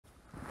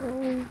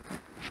Okay,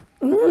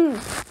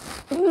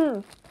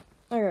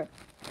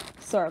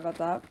 sorry about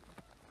that.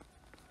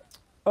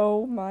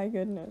 Oh my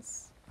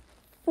goodness.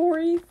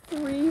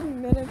 43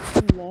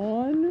 minutes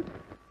long?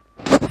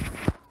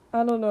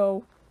 I don't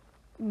know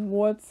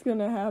what's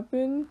gonna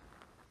happen,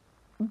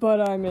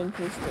 but I'm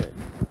interested.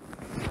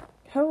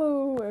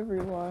 Hello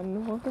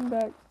everyone, welcome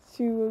back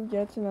to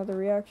yet another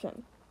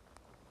reaction.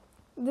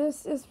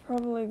 This is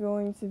probably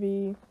going to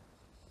be,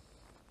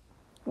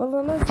 well,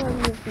 unless our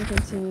BFB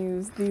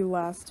continues, the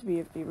last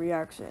BFB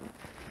reaction.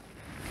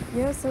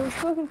 Yes, I will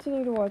still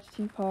continue to watch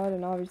T-Pod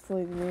and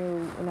obviously the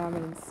new And I'm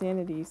in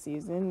Insanity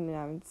season, and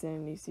I'm in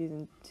Insanity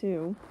season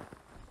 2.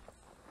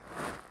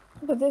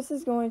 But this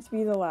is going to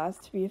be the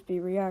last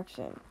BFB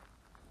reaction.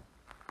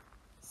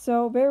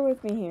 So bear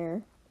with me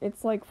here.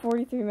 It's like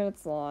 43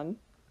 minutes long.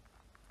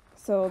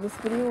 So this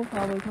video will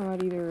probably come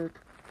out either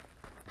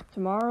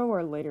tomorrow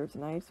or later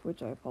tonight,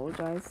 which I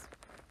apologize.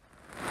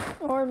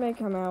 Or it may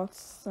come out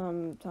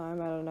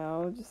sometime, I don't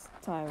know, just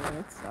timing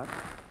it sucks.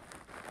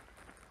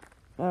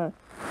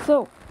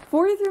 So,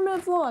 43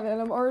 minutes long,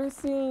 and I'm already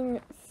seeing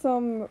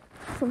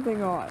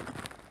something odd.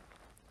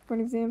 For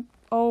an example,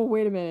 oh,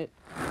 wait a minute.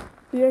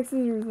 The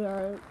Exiters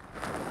are out.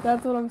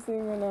 That's what I'm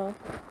seeing right now.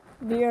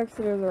 The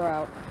Exiters are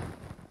out.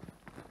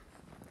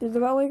 There's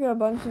about like a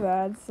bunch of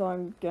ads, so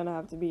I'm gonna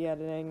have to be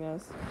editing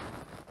this.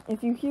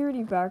 If you hear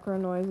any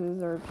background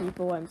noises or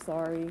people, I'm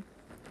sorry.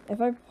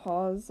 If I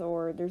pause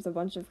or there's a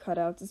bunch of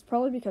cutouts, it's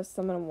probably because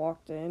someone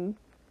walked in,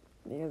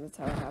 because that's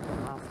how it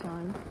happened last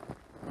time.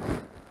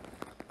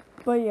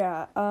 But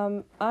yeah,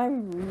 I'm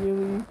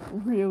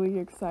really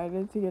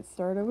excited to get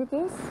started with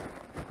this,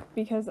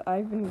 because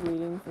I've been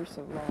waiting for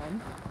so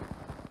long.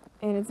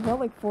 And it's about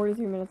like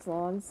 43 minutes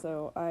long,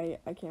 so I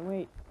can't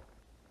wait.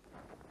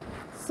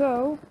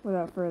 So,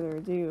 without further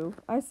ado,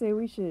 I say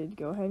we should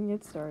go ahead and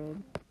get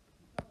started.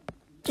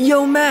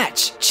 Yo,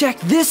 Match, check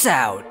this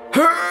out!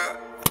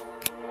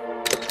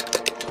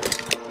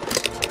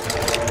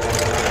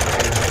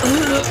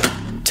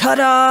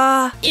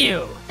 Ta-da!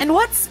 Ew. And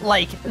what's,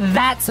 like,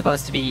 that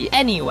supposed to be,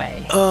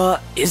 anyway?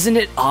 Isn't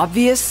it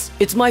obvious?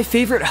 It's my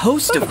favorite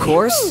host, of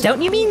course!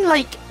 Don't you mean,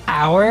 like,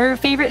 our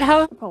favorite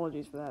host?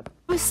 Apologies for that.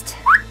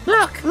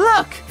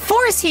 Look!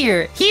 For's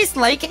here! He's,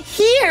 like,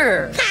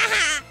 here!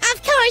 Haha!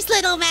 Of course,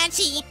 little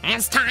Matchy!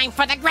 It's time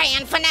for the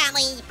grand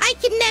finale! I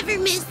can never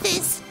miss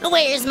this!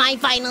 Where's my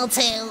final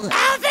two?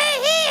 Over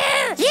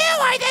here! You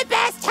are the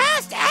best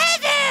host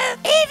ever!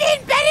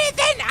 Even better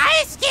than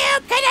Ice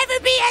Cube could ever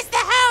be as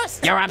the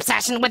host! Your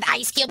obsession with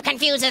Ice Cube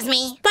confuses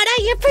me, but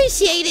I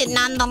appreciate it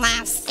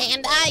nonetheless.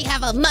 And I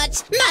have a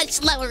much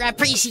lower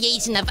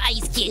appreciation of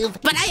Ice Cube,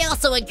 but I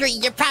also agree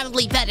you're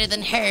probably better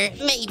than her.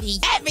 Maybe.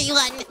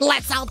 Everyone,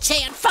 let's all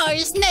chant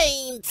For's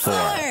name! Four!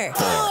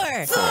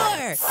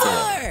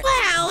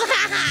 Wow,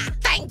 haha!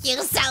 Thank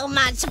you so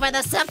much for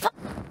the support!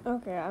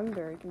 Okay, I'm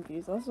very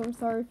confused. Also, I'm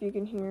sorry if you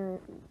can hear...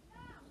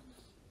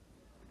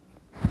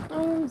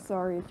 I'm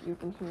sorry if you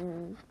can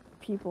hear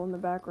people in the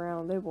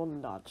background. They will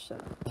not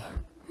shut up.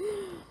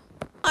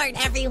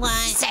 Everyone!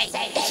 Say,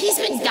 he's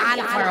been gone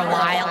for a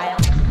while.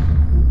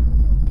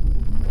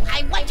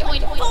 I wonder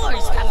when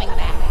For's coming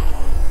back.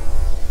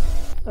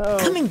 Oh.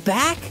 Coming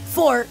back?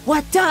 For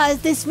what does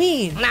this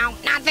mean? No,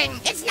 nothing.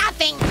 It's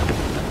nothing.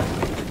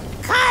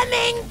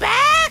 Coming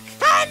back?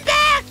 Come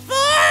back,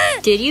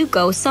 For! Did you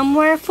go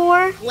somewhere,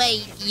 For?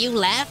 Wait, you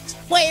left?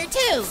 Where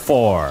to?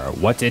 For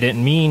what did it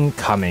mean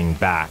coming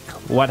back?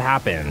 What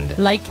happened?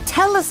 Like,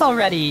 tell us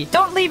already!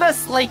 Don't leave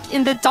us, like,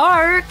 in the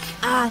dark!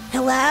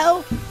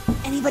 Hello?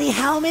 Anybody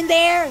home in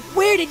there?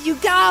 Where did you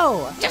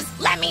go? Just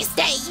let me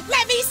stay.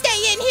 Let me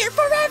stay in here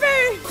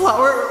forever.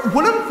 Flower,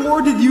 what on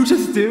 4 did you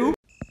just do?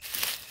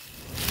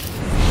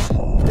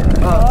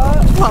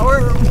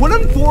 Flower, what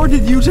on 4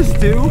 did you just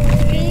do?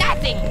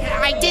 Nothing.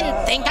 I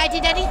didn't think I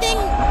did anything.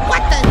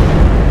 What the?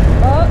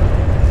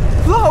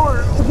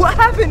 Flower, what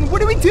happened?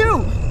 What do we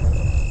do?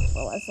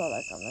 Well, I saw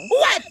that coming.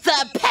 What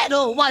the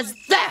pedal was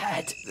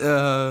that?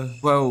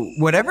 Well,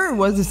 whatever it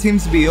was, it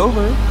seems to be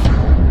over.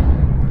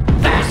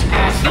 This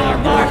is your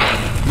warning.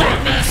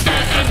 Let me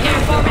stay in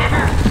here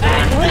forever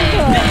and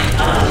leave me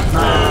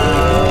alone.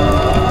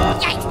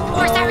 Yikes,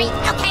 we're sorry.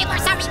 Okay, we're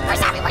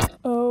sorry.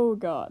 Oh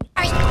god.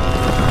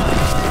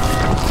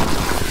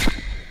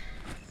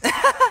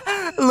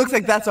 Looks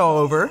like that's all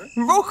over.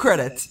 Roll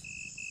credits.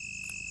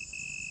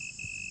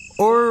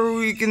 Or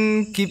we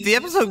can keep the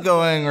episode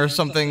going or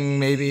something,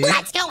 maybe.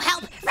 Let's go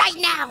help right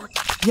now.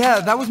 Yeah,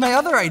 that was my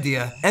other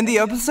idea. End the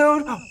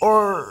episode,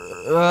 or,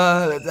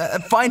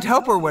 find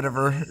help or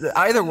whatever.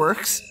 Either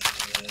works.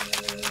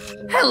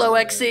 Hello,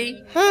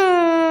 XC.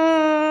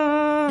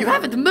 You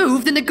haven't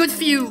moved in a good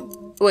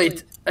few...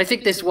 Wait, I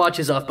think this watch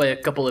is off by a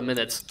couple of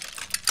minutes.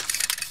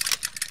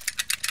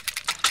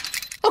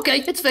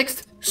 Okay, it's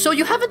fixed. So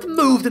you haven't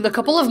moved in a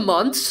couple of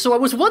months, so I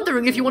was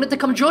wondering if you wanted to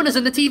come join us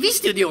in the TV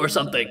studio or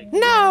something.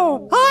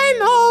 No,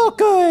 I'm all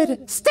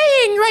good.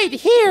 Staying right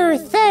here,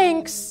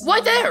 thanks. Why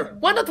there?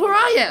 Why not where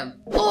I am?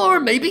 Or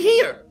maybe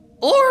here?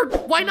 Or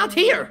why not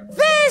here?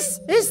 This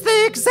is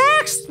the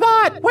exact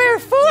spot where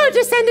Four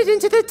descended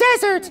into the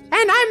desert,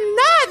 and I'm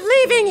not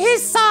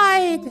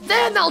side.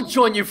 Then I'll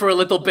join you for a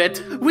little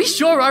bit. We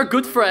sure are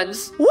good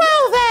friends.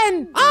 Well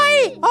then,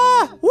 I,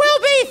 will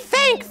be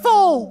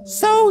thankful.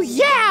 So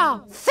yeah,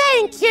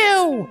 thank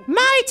you.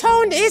 My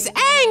tone is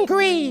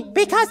angry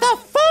because the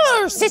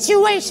Fuller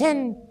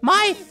situation.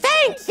 My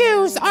thank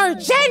yous are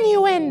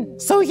genuine.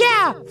 So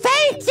yeah,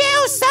 thank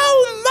you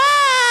so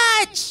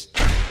much.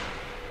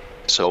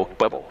 So,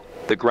 Bubble,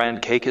 the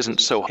grand cake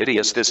isn't so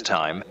hideous this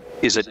time,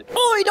 is it?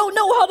 I don't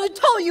know how to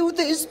tell you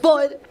this,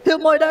 but it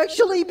might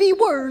actually be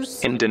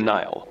worse. In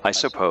denial, I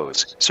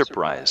suppose.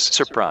 Surprise,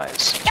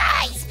 surprise.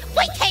 Guys,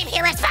 we came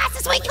here as fast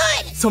as we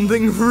could.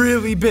 Something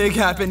really big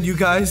happened, you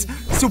guys.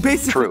 So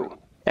basically... True.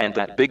 And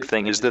that big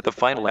thing is that the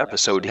final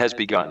episode has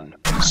begun.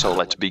 So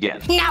let's begin.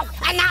 No,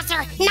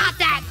 announcer, not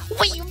that.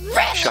 We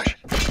really... Shush.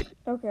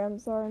 Okay, I'm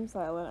sorry I'm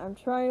silent. I'm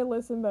trying to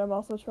listen, but I'm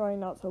also trying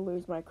not to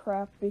lose my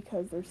crap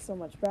because there's so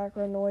much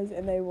background noise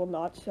and they will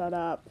not shut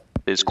up.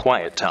 It's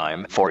quiet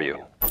time for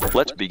you.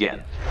 Let's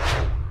begin.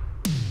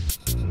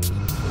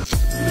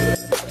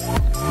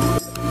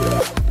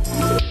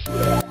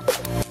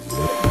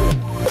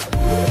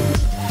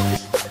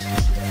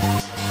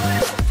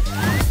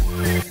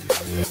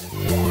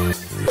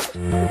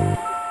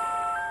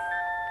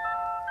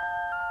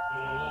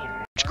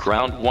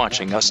 Crowd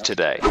watching us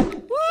today. Woo!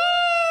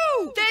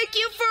 Thank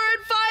you for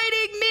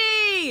inviting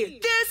me!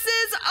 This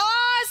is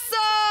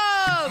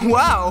awesome!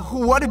 Wow,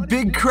 what a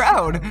big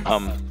crowd!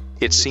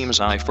 It seems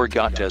I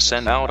forgot to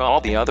send out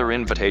all the other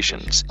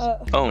invitations.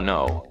 Oh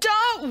no.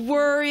 Don't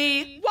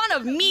worry! One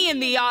of me in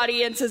the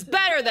audience is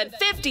better than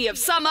 50 of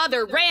some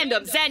other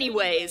randoms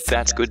anyways.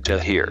 That's good to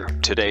hear.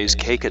 Today's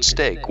cake at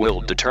stake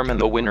will determine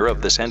the winner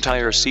of this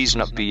entire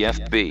season of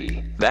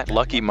BFB. That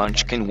lucky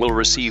munchkin will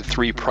receive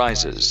 3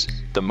 prizes,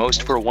 the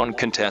most for one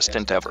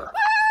contestant ever.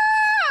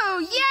 Woo!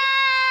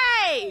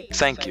 Yay!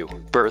 Thank you,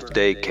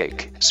 birthday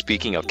cake.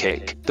 Speaking of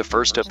cake, the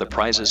first of the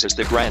prizes is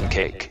the grand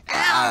cake.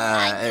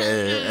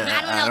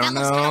 I don't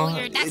know.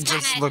 It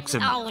just looks a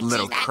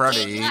little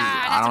cruddy.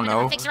 I don't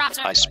know.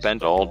 I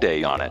spent all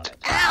day on it.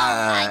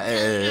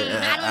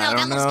 I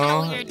don't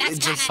know. It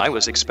just... I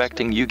was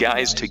expecting you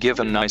guys to give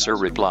a nicer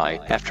reply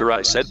after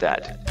I said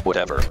that.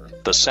 Whatever.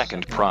 The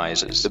second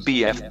prize is the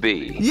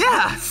BFB.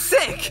 Yeah,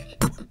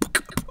 sick!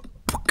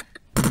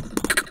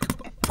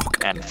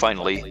 And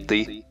finally,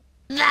 the...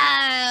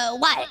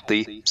 what?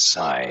 The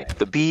PSI.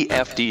 The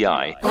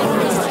BFDI.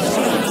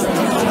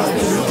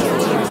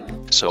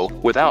 So,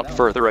 without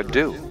further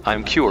ado,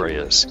 I'm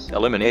curious.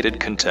 Eliminated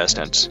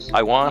contestants,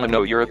 I want to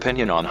know your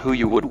opinion on who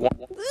you would want.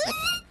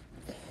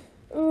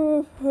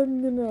 I'm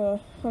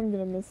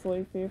gonna miss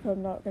Leafy if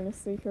I'm not gonna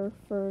see her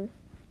for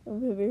a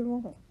really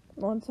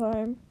long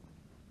time.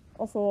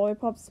 Also,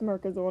 Lollipop's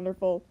smirk is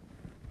wonderful.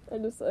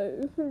 I'm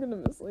gonna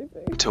miss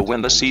Leafy. To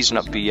win the season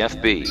of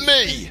BFB.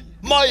 Me!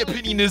 My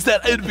opinion is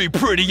that it'd be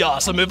pretty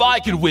awesome if I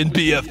could win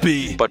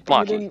BFB. But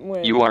Blocky,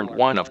 you aren't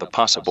one of the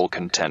possible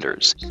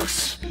contenders.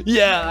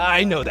 Yeah,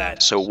 I know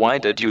that. So why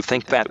did you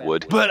think that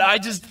would? But I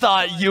just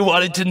thought you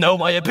wanted to know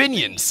my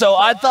opinion, so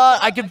I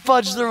thought I could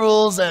fudge the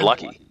rules and...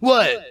 Blocky.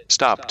 What?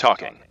 Stop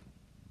talking.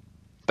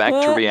 Back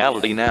to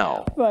reality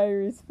now.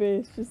 Fiery's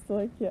face just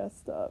like, yeah,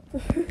 stop.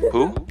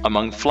 Who,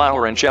 among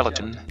Flour and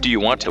Gelatin, do you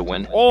want to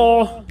win?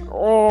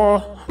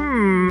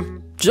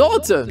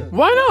 Gelatin,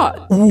 why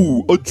not?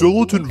 Ooh, a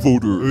gelatin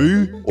voter,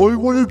 eh? I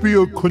want to be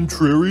a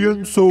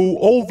contrarian, so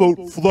I'll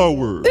vote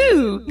Flour.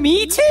 Ooh,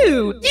 me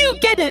too! You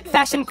get it,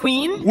 fashion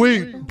queen!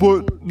 Wait,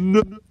 but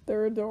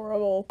they're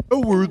adorable.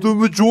 Flour, the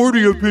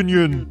majority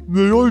opinion.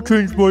 May I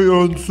change my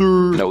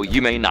answer? No,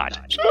 you may not.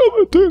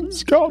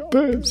 Gelatin's got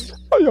this.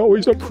 I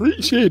always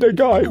appreciate a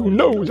guy who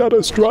knows how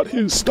to strut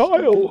his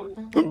style.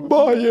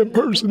 By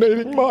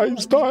impersonating my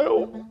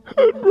style,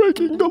 and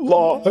breaking the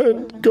law,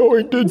 and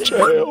going to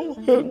jail,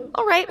 and...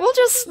 Alright, we'll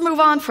just move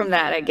on from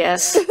that, I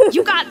guess.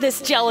 You got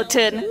this,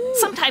 Gelatin!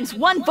 Sometimes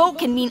one vote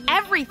can mean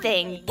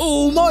everything!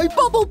 Oh, my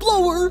bubble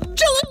blower!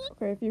 Gelatin!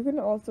 Okay, if you can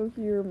also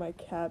hear my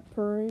cat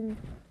purring,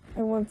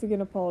 I once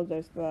again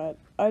apologize for that.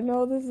 I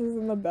know this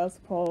isn't the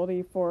best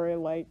quality for,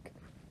 like,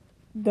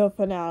 the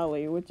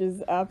finale, which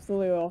is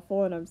absolutely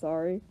awful, and I'm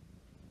sorry.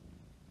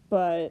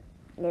 But...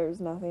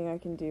 there's nothing I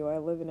can do. I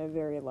live in a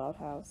very loud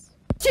house.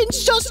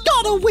 Jin's just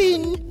gotta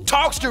win!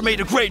 Talkster made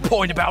a great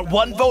point about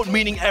one vote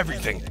meaning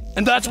everything,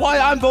 and that's why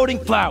I'm voting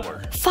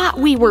Flour. Thought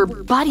we were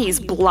buddies,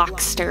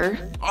 Blockster.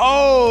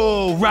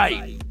 Oh,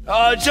 right.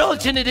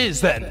 Gelatin it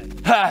is then.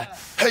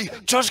 Hey,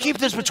 just keep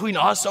this between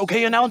us,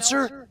 okay,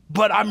 announcer?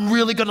 But I'm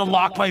really gonna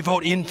lock my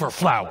vote in for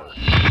Flour.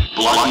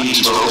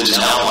 Blocky's vote is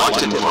now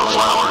locked in for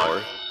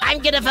Flour. I'm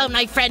gonna vote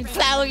my friend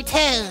Flour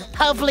too.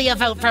 Hopefully a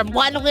vote from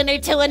one winner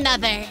to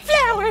another.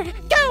 Flour!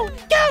 Go!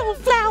 Go,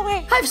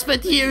 Flour! I've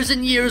spent years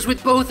and years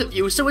with both of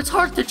you, so it's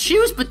hard to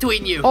choose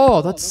between you.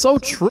 Oh, that's so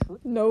true.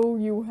 No,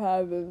 you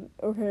haven't.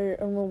 Okay,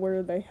 I'm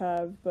aware they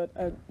have, but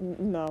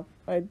no,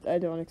 I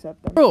don't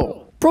accept them.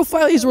 Bro,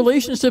 Profile's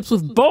relationships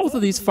with both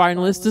of these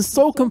finalists is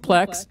so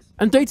complex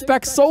and dates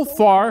back so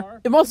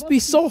far, it must be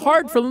so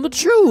hard for them to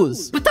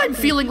choose. But I'm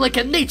feeling like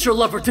a nature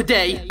lover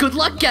today. Good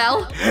luck,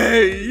 gal.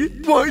 Hey,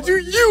 why do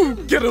you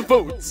get a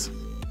vote?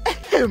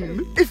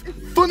 If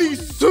Funny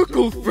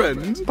Circle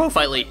Friend,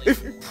 Profiley,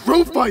 if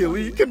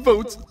Profiley can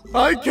vote,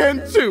 I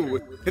can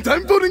too. And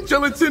I'm voting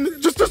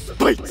Gelatin just to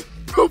spite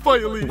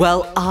Profiley.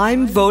 Well,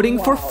 I'm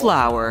voting for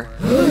Flower.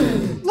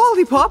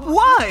 Lollipop,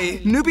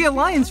 why? Newbie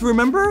Alliance,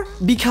 remember?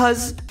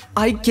 Because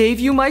I gave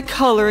you my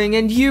coloring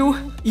and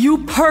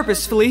you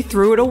purposefully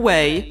threw it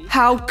away.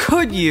 How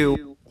could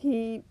you?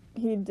 He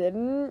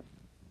didn't,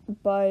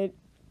 but,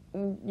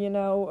 you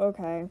know,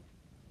 okay.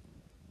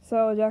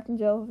 So, Jack and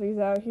Jelly's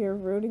out here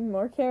rooting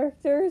more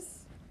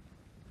characters?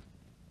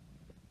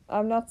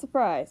 I'm not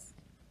surprised.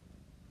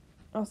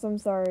 Also, I'm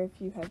sorry if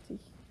you had to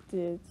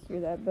hear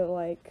that, but,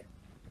 like,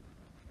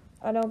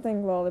 I don't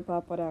think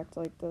Lollipop would act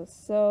like this.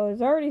 So,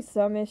 there's already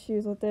some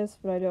issues with this,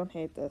 but I don't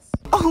hate this.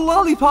 Oh,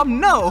 Lollipop,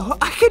 no!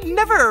 I could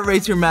never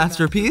erase your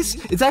masterpiece.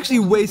 It's actually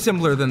way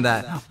simpler than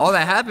that. All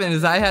that happened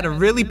is I had a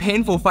really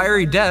painful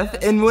fiery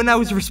death, and when I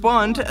was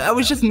respawned, I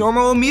was just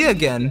normal me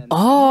again.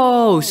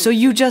 Oh, so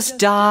you just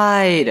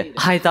died.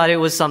 I thought it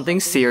was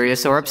something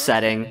serious or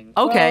upsetting.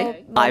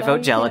 Okay, I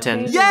vote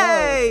Gelatin.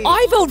 Yay!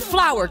 I vote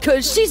Flower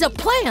because she's a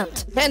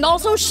plant. And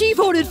also she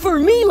voted for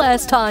me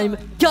last time.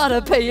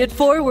 Gotta pay it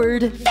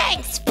forward.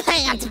 Thanks,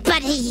 plant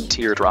buddy.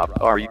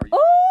 Teardrop, are you?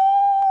 Oh!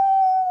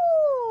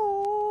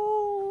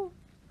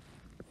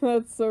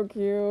 That's so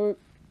cute.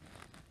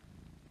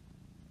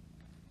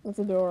 That's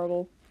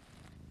adorable.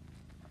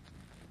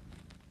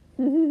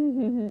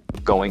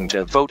 Going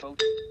to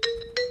vote?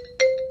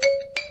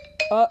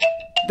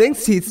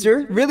 Thanks,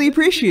 Teetster. Really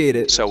appreciate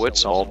it. So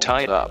it's all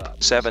tied up,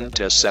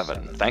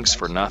 7-7. Thanks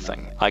for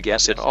nothing. I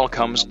guess it all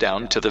comes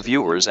down to the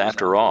viewers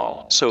after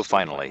all. So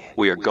finally,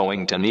 we are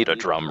going to need a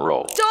drum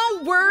roll.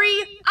 Don't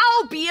worry,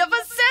 I'll be of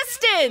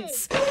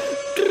assistance!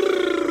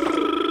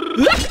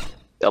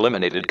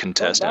 Eliminated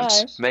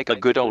contestants. Make a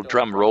good old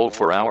drum roll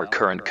for our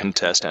current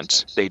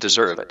contestants. They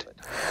deserve it.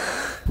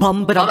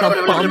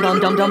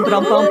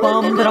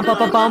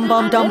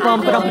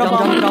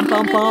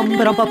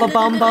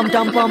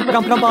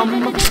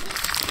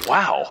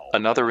 Wow,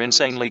 another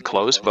insanely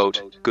close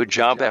vote. Good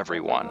job,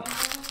 everyone.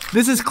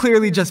 This is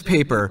clearly just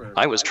paper.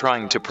 I was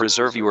trying to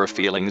preserve your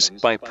feelings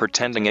by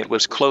pretending it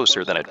was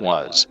closer than it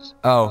was.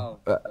 Oh,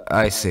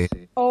 I see.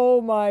 Oh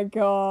my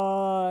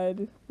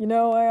god. You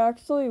know, I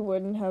actually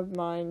wouldn't have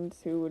minded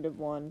who would have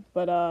won,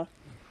 but,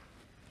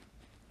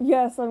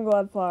 yes, I'm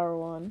glad Flower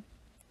won.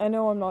 I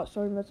know I'm not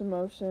showing much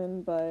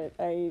emotion, but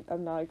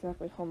I'm not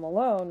exactly home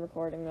alone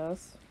recording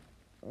this.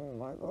 Oh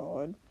my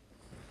god.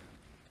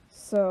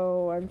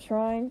 So, I'm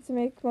trying to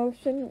make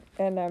motion,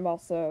 and I'm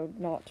also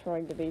not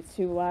trying to be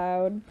too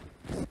loud.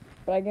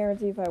 But I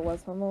guarantee if I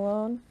was home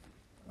alone,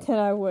 then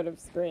I would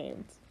have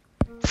screamed.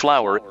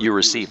 Flower, you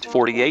received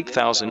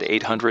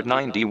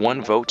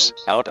 48,891 votes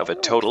out of a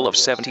total of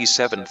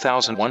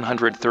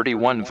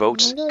 77,131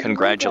 votes.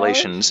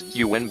 Congratulations,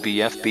 you win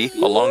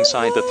BFB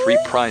alongside the 3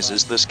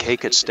 prizes this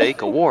Cake at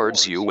Stake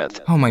awards you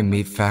with. Oh, my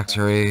meat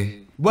factory.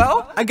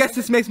 Well, I guess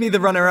this makes me the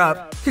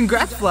runner-up.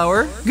 Congrats,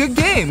 Flower. Good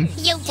game.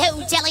 You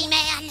too, Jelly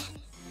Man.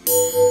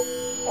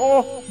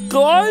 Oh,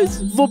 guys,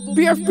 the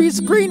BFB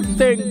screen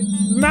thing,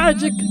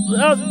 magic,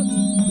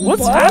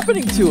 what's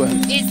happening to it?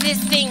 Is this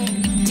thing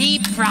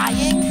deep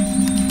frying?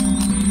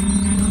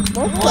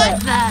 What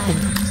the?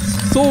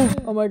 So,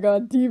 oh my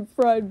god, deep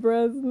fried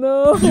breads,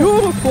 no.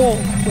 Beautiful.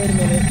 Wait a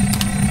minute.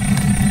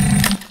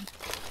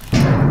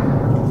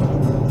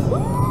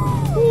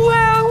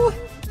 Wow,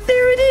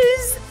 there it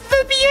is,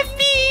 the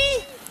BFB.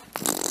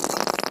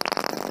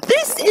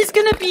 This is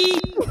gonna be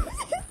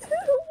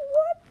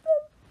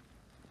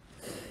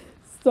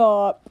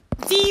Stop.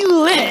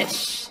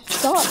 delish.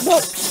 Stop. No.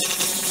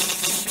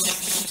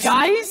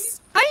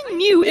 Guys, I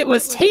knew it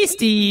was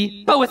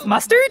tasty, but with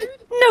mustard?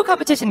 No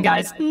competition,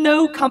 guys.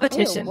 No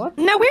competition. Ew,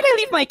 now, where'd I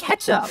leave my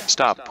ketchup?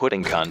 Stop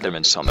putting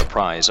condiments on the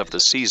prize of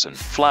the season.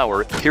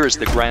 Flower, here's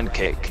the grand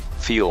cake.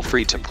 Feel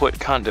free to put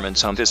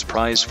condiments on this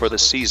prize for the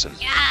season.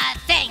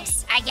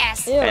 Thanks, I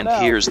guess. Ew, And no.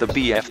 here's the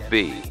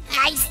BFB.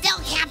 I still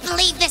can't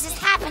believe this is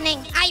happening.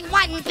 I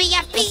won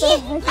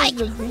BFB. Like,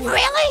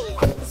 really?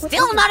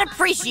 Still not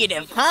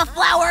appreciative, huh,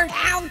 Flower?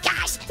 Oh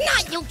gosh,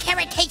 not you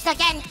carrot cakes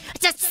again.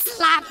 Just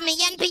slap me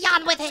and be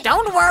on with it.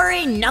 Don't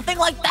worry, nothing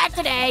like that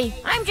today.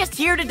 I'm just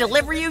here to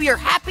deliver you your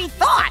happy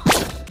thought.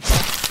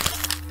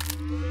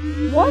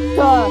 What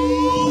the?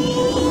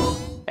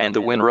 And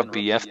the winner of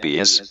BFB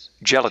is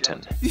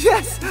Gelatin.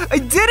 Yes, I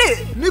did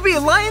it! Newbie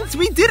Alliance,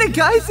 we did it,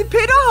 guys! It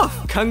paid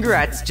off!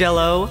 Congrats,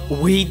 Jello.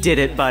 We did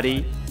it,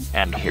 buddy.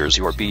 And here's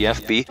your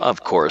BFB,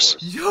 of course.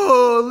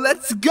 Yo,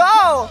 let's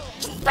go!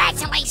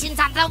 Congratulations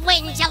on the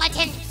win,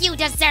 Gelatin. You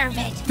deserve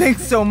it.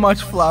 Thanks so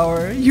much,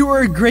 Flower. You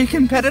were a great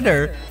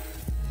competitor.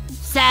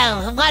 So,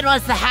 what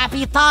was the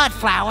happy thought,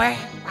 Flower?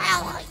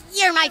 Well,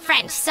 you're my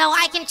friend, so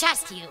I can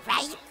trust you,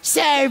 right?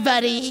 Sure,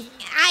 buddy.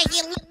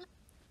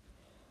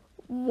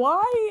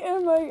 Why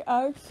am I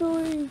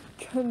actually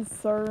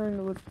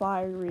concerned with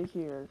Fiery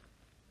here?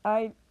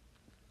 I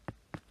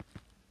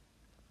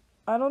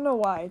don't know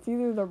why. It's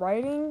either the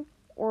writing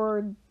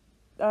or,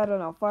 I don't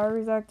know,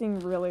 Fiery's acting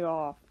really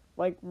off.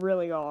 Like,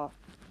 really off.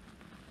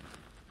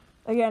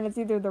 Again, it's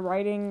either the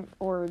writing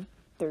or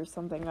there's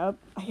something up.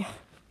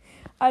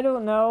 I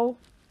don't know.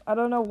 I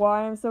don't know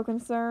why I'm so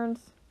concerned.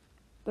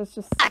 That's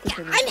just...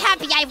 I'm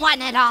happy I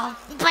won it all,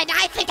 but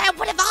I think I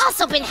would have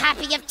also been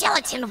happy if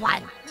Gelatin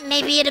won.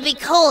 Maybe it'd be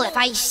cool if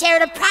I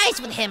shared a prize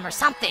with him or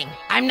something.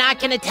 I'm not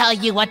gonna tell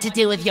you what to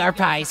do with your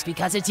prize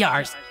because it's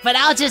yours. But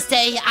I'll just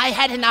say I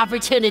had an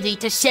opportunity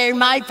to share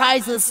my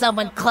prize with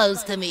someone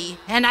close to me,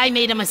 and I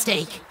made a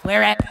mistake.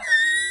 Whereas...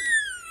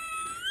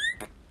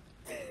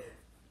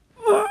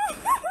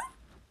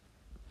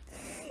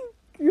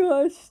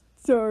 Gosh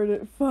darn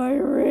it,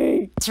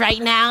 Fiery.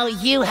 Right now,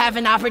 you have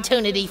an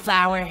opportunity,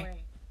 Flower.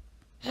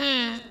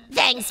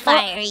 Thanks,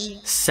 Fiery.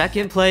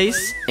 Second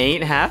place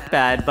ain't half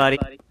bad, buddy.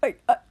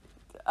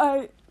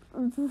 I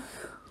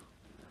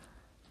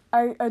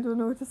don't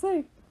know what to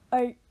say.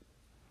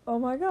 Oh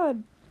my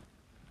god.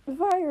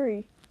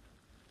 Fiery.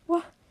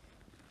 What?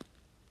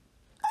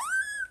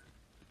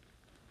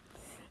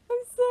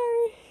 I'm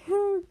sorry.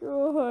 Oh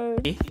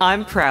god.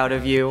 I'm proud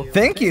of you.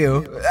 Thank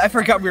you. I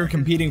forgot we were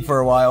competing for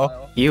a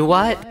while. You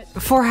what?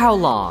 For how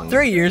long?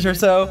 3 years or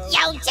so.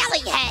 Yo,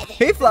 Jellyhead.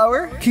 Hey,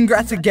 Flower.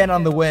 Congrats again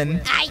on the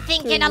win. I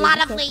think in a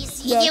lot of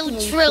ways, you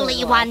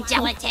truly won,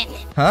 Gelatin.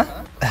 Huh?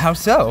 How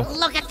so?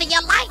 Look at the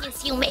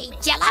alliance you made,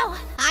 Jello.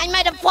 I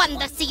might have won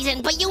the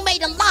season, but you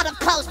made a lot of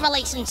close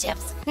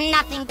relationships.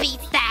 Nothing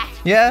beats that.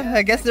 Yeah,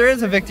 I guess there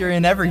is a victory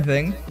in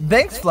everything.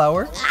 Thanks,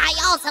 Flower. I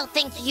also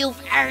think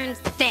you've earned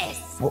this.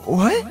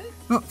 What?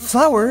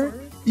 Flower?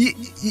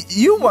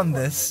 You won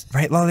this.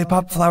 Right,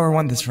 Lollipop? Flower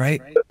won this,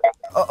 right?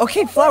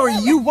 Okay, Flower,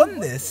 you won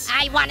this.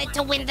 I wanted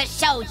to win the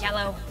show,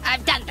 Jello.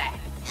 I've done that.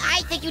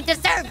 I think you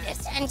deserve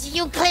this, and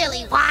you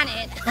clearly won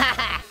it.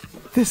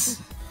 This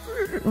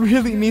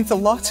really means a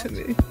lot to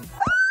me.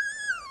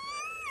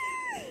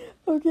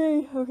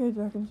 Okay,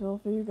 Jack and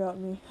Jill, you got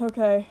me.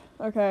 Okay.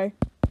 Alright.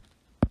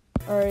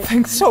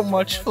 Thanks so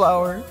much,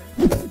 Flower.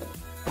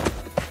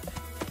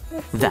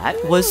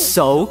 That was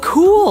so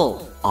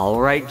cool!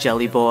 Alright,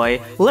 Jelly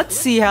Boy, let's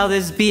see how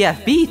this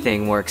BFB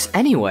thing works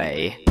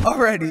anyway.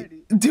 Alrighty,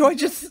 do I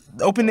just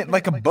open it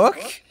like a book?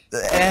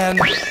 And...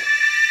 Hey,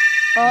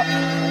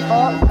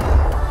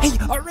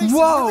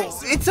 whoa!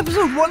 It's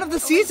episode 1 of the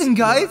season,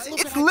 guys!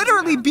 It's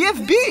literally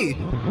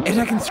BFB!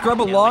 And I can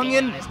scrub along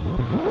and...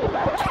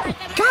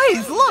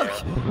 Guys, look!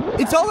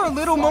 It's all our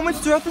little moments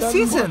throughout the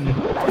season!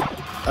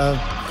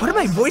 Why did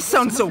my voice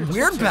sound so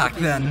weird back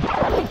then?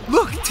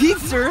 Look,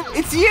 Teaser,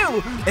 it's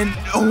you! And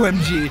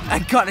OMG, I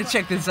gotta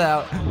check this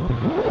out.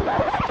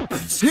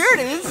 Here it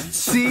is!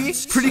 See?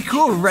 Pretty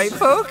cool, right,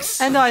 folks?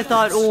 And I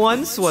thought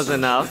once was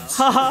enough.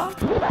 Haha.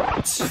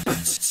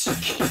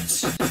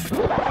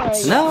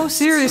 No,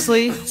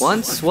 seriously,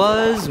 once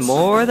was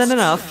more than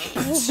enough.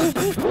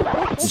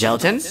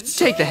 Gelatin,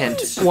 take the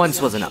hint. Once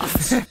was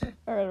enough.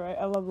 Alright,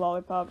 I love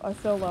Lollipop. I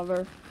still love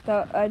her.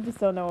 I just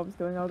don't know what's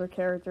going on with her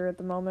character at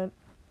the moment.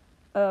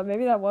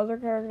 Maybe that was her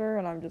character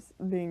and I'm just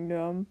being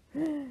dumb.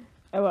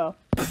 Oh well.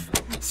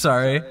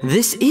 Sorry.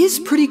 This is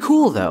pretty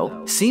cool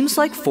though. Seems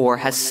like 4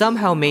 has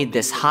somehow made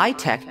this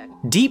high-tech,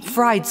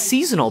 deep-fried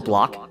seasonal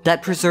block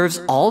that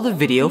preserves all the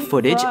video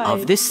footage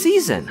of this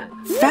season.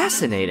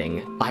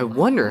 Fascinating. I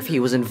wonder if he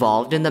was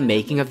involved in the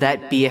making of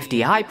that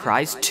BFDI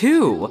prize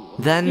too.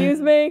 Then...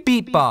 Excuse me?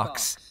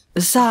 Beatbox.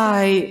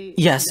 Sigh.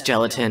 Yes,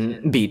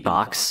 Gelatin,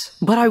 beatbox.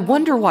 But I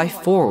wonder why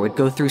 4 would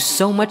go through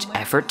so much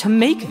effort to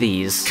make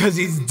these. 'Cause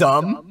he's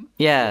dumb?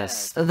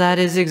 Yes, that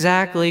is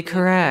exactly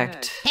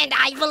correct. And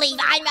I believe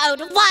I'm owed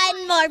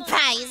one more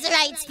prize,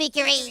 right,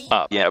 Speakery?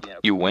 Yep,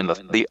 you win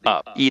the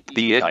eat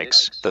the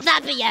yikes. The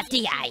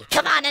BFDI.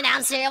 Come on,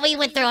 announcer, we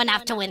went through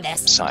enough to win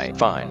this. Sigh,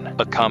 fine.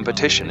 A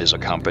competition is a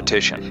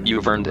competition.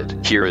 You've earned it.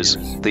 Here is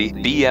the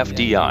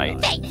BFDI.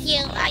 Thank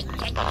you.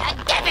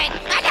 Give it,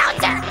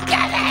 announcer,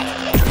 give it!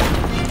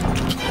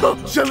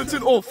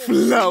 Gelatin or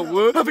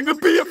Flower having a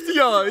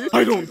BFDI?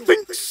 I don't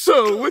think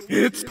so.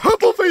 It's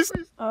Purple Face.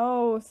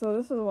 Oh, so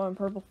this is the one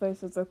Purple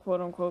Face is a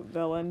quote-unquote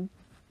villain.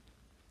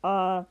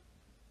 Nice.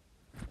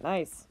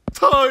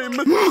 Time.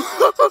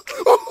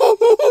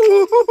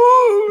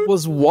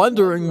 Was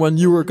wondering when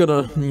you were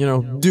gonna,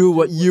 do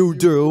what you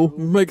do.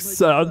 Makes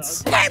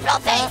sense. Purple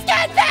Face,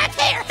 get back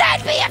here!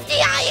 That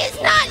BFDI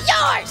is not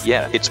yours!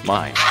 Yeah, it's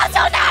mine.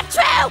 Also not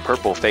true!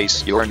 Purple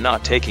Face, you're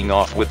not taking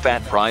off with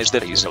that prize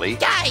that easily.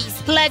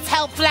 Guys, let's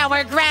help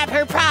Flower grab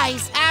her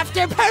prize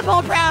after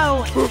Purple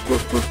Bro!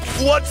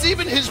 What's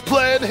even his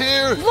plan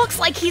here? Looks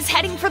like he's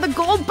heading for the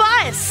gold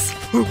bus.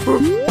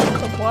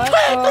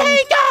 Quickly,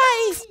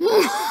 guys!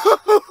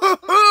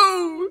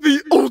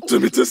 The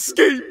ultimate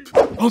escape.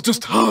 I'll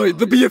just hide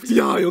the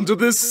BFDI under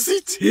this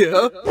seat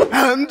here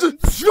and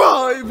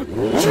drive.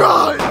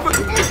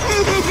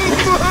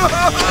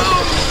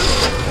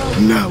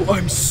 Now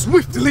I'm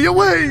swiftly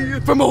away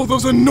from all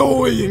those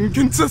annoying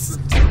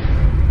contestants.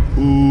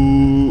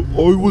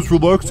 I was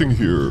relaxing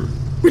here.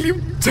 Will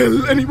you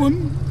tell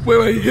anyone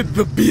where I hid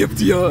the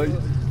BFDI?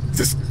 Is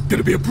this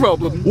gonna be a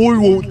problem? I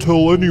won't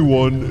tell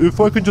anyone if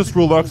I can just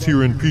relax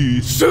here in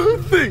peace. Sure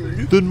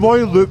thing. Then my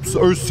lips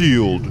are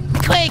sealed.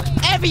 Quick,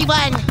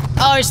 everyone!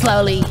 Or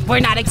slowly. We're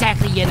not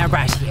exactly in a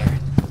rush here.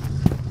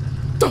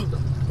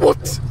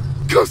 What?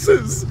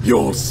 curses!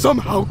 You're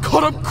somehow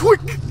caught up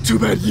quick! Too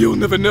bad you'll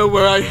never know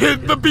where I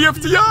hid the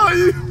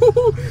BFDI!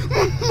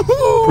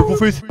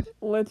 Purpleface,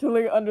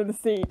 Literally under the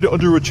seat.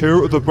 under a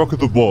chair at the back of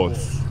the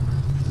bus.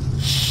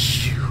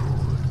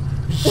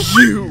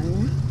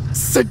 You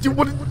said you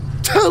wouldn't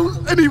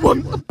tell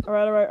anyone!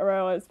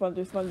 Alright,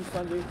 Spongy.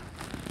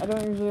 I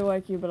don't usually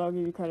like you, but I'll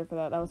give you credit for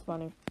that. That was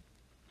funny.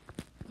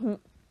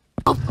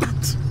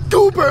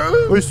 Go,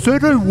 Bear! I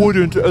said I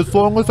wouldn't as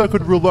long as I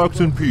could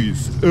relax in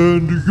peace,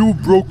 and you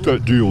broke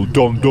that deal,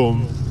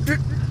 dum-dum.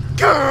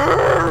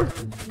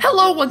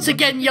 Hello once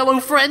again, yellow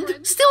friend.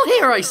 Still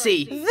here, I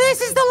see.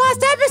 This is the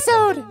last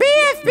episode.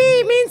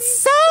 BFB means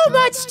so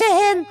much to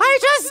him. I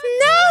just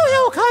know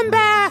he'll come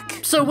back.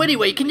 So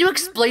anyway, can you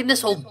explain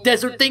this whole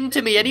desert thing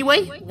to me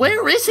anyway?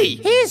 Where is he?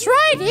 He's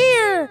right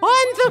here,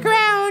 on the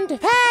ground.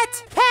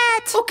 Pat.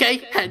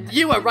 Okay, and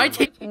you are right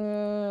here.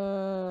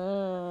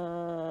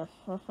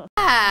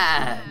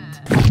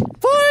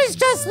 Four's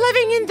just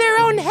living in their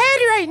own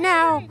head right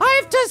now.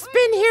 I've just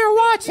been here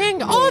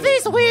watching all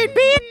these weird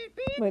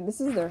Wait,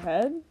 this is their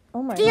head?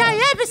 Oh my BFDI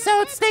god.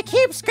 episodes they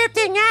keep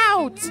scripting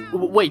out.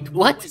 Wait,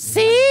 what?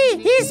 See?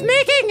 He's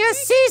making a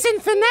season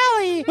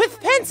finale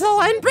with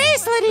Pencil and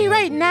Bracelety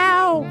right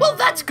now. Well,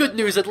 that's good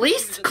news at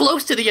least.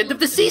 Close to the end of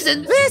the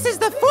season. This is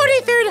the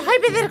 43rd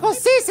hypothetical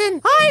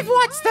season. I've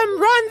watched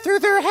them run through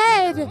their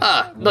head.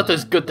 Not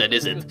as good then,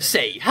 is it?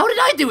 Say, how did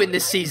I do in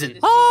this season?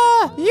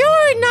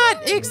 You're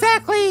not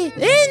exactly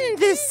in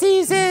this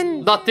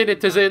season. Not in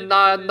it as in,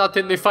 not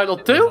in the final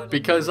two?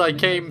 Because I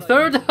came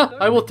third?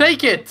 I will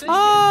take it.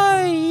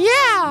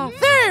 Yeah,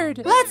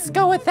 third. Let's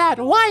go with that.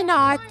 Why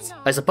not?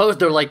 I suppose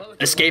they're like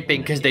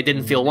escaping because they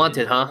didn't feel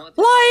wanted, huh?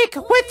 Like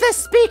with the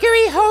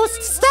speakery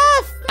host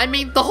stuff? I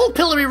mean, the whole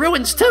Pillory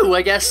Ruins too,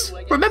 I guess.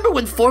 Remember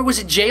when 4 was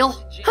in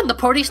jail? And the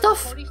party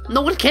stuff?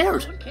 No one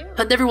cared.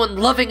 And everyone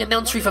loving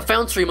Announcery for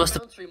Foundry must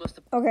have...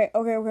 Okay.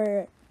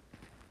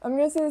 I'm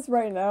gonna say this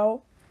right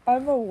now.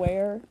 I'm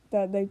aware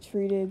that they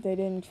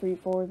didn't treat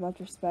 4 with much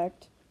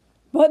respect.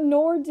 But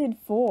nor did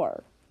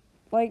 4.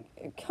 Like,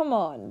 come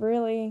on,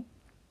 really?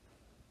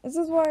 This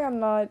is why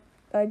I'm not,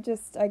 I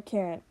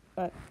can't.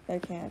 I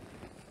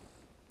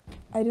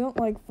don't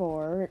like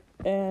 4,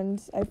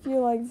 and I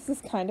feel like this is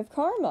kind of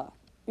karma.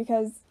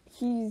 Because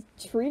he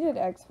treated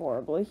X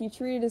horribly, he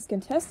treated his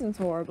contestants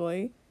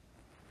horribly.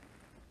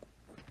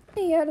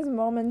 He had his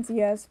moments,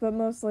 yes, but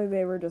mostly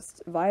they were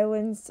just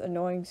violence,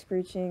 annoying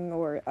screeching,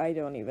 or I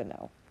don't even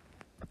know.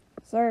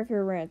 Sorry if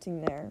you're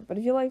ranting there, but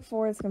if you like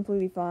 4, it's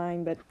completely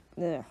fine, but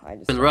I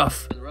just... Been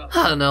rough.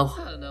 I don't know.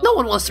 No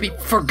one wants to be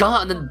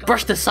forgotten and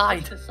brushed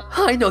aside.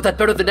 I know that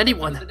better than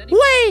anyone.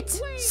 Wait!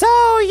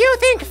 So you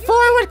think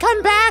 4 would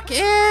come back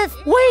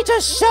if we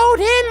just showed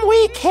him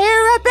we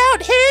care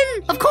about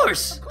him? Of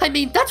course! I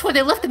mean, that's why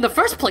they left in the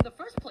first place.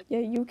 Yeah,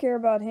 you care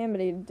about him,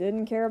 but he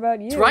didn't care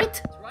about you.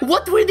 Right?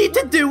 What we need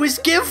to do is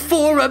give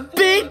 4 a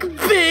big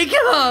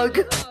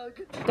hug!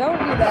 Don't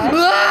do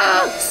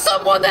that.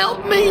 Someone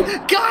help me!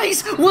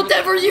 Guys,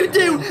 whatever you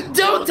do,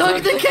 don't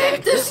hug the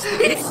cactus!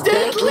 It's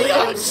deadly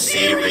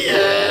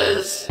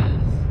unserious!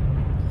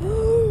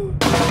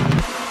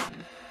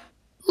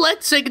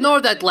 Let's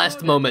ignore that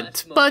last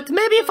moment, but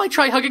maybe if I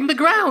try hugging the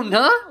ground,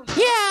 huh?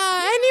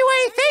 Yeah,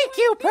 anyway, thank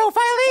you,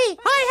 Profiley!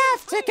 I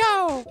have to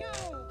go!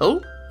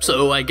 Oh,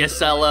 so I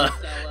guess I'll,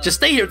 just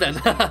stay here then.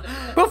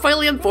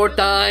 Profiley and 4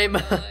 time!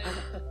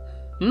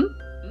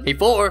 Hey,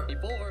 4!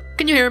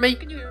 Can you hear me?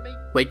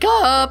 Wake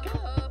up!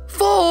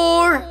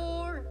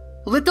 4!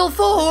 Little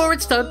 4,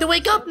 it's time to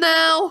wake up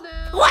now!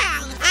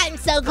 Wow, I'm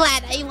so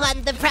glad I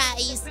won the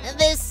prize.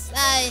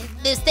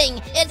 This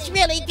thing, it's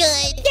really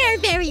good. You're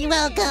very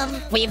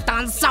welcome. We've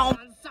done so...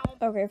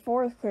 Okay,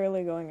 4 is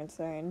clearly going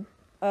insane.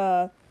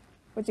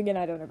 Which again,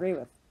 I don't agree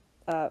with.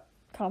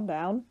 Calm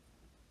down.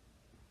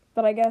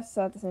 But I guess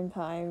at the same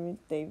time,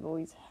 they've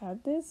always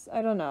had this.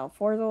 I don't know.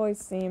 4's always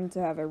seemed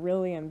to have a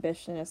really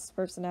ambitious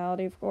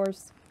personality, of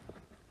course.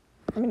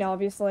 I mean,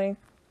 obviously.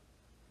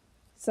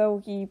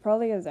 So he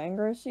probably has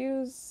anger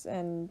issues,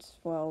 and,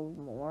 well,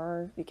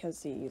 more,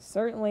 because he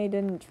certainly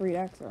didn't treat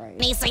X right.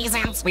 Many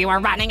seasons, we were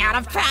running out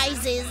of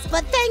prizes,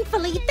 but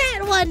thankfully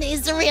that one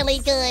is really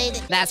good.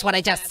 That's what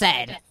I just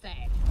said.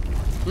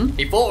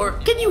 Hey, 4,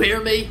 can you hear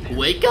me?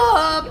 Wake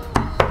up!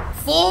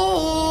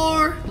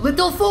 4!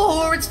 Little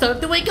 4, it's time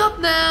to wake up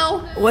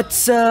now!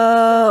 What's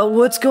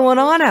going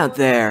on out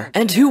there?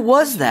 And who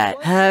was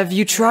that? Have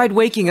you tried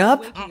waking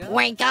up?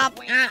 Wake up?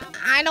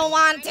 I don't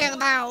want to,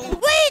 though.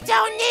 We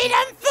don't need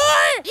him, 4!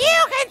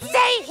 You can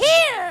stay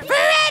here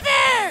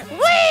forever!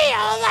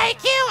 We'll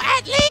like you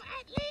at least!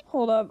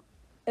 Hold up.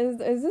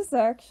 Is this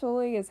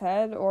actually his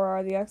head, or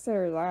are the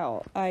Xers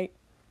out? I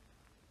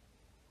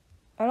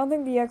don't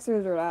think the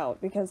Xers are out,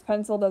 because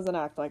Pencil doesn't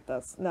act like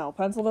this. No,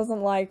 Pencil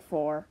doesn't like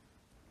 4.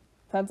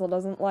 Pencil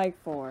doesn't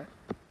like 4.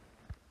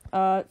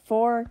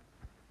 4,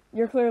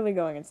 you're clearly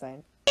going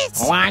insane.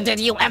 Why did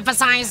you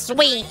emphasize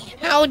we?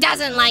 Who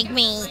doesn't like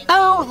me?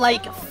 Oh,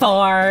 like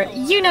 4.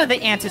 You know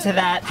the answer to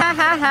that. Ha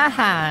ha ha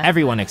ha.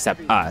 Everyone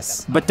except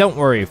us. But don't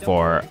worry,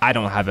 4. I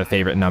don't have a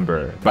favorite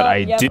number, but I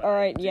yep, do.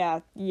 Alright,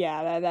 yeah,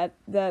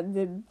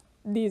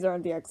 these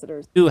aren't the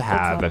Exeters. You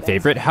have a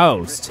favorite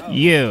host.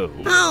 You.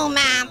 Oh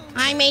man,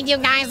 I made you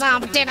guys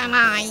up, didn't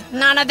I?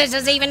 None of this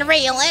is even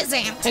real, is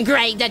it?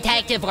 Great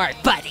detective work,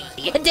 buddy.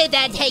 Did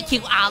that take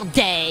you all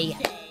day?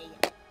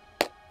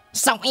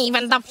 So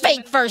even the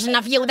fake version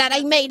of you that I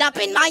made up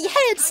in my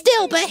head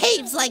still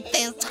behaves like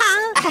this,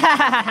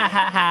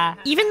 huh?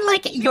 Even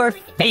like your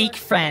fake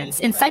friends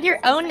inside your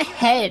own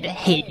head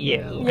hate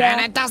you.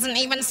 And it doesn't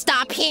even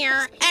stop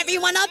here.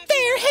 Everyone up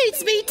there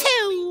hates me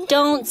too.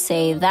 Don't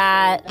say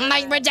that.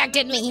 They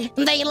rejected me.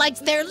 They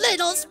liked their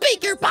little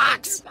speaker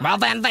box. Well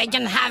then they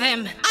can have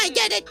him. I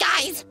get it,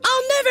 guys.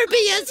 I'll never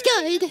be as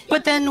good.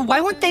 But then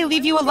why won't they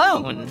leave you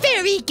alone?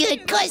 Very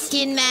good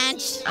question,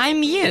 Match.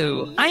 I'm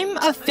you. I'm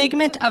a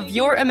figment of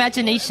your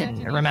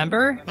imagination,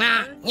 remember?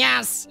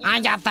 Yes,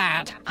 I got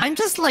that. I'm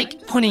just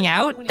like pointing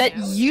out that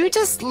you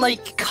just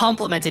like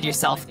complimented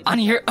yourself on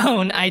your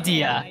own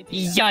idea.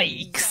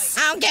 Yikes.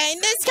 Okay,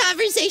 this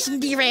conversation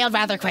derailed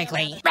rather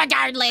quickly.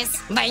 Regardless,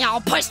 they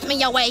all pushed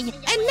me away, and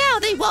now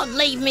they won't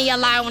leave me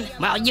alone.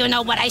 Well, you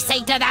know what I say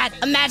to that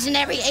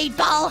imaginary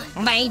 8-ball?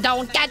 They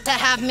don't get to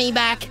have me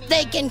back.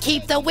 They can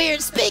keep the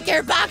weird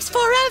speaker box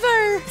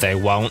forever. They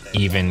won't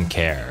even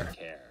care.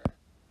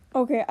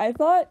 Okay, I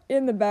thought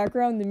in the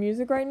background the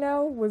music right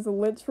now was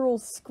literal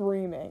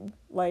screaming.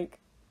 Like,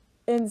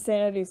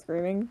 insanity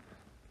screaming.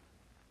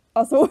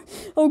 Also,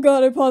 oh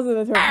god, I paused it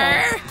at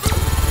her.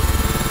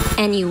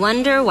 And you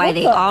wonder why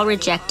they all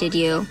rejected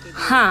you.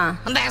 Huh.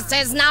 This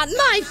is not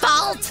my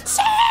fault.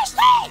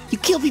 Seriously? You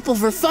kill people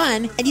for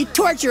fun, and you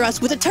torture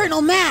us with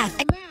eternal math.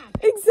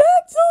 Exactly!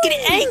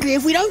 Get angry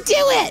if we don't do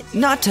it!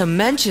 Not to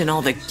mention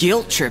all the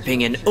guilt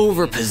tripping and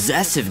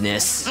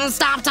over-possessiveness.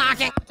 Stop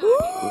talking.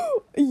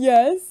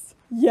 Yes.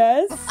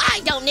 Yes.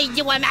 I don't need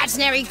you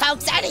imaginary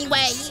folks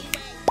anyway.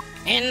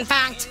 In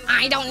fact,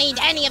 I don't need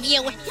any of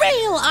you,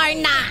 real or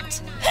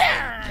not.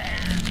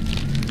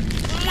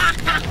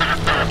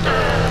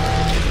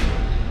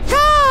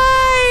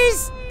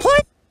 Guys!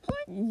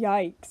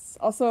 Yikes.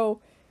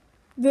 Also,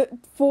 the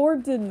 4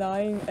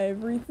 denying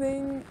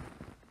everything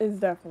is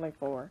definitely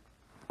 4.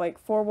 Like,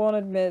 4 won't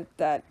admit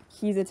that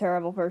he's a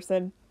terrible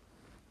person.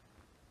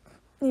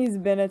 He's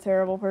been a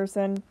terrible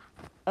person.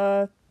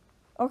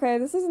 Okay,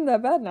 this isn't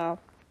that bad now.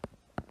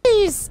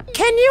 Please,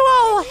 can you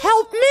all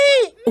help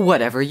me?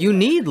 Whatever you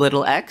need,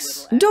 little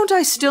X. Don't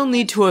I still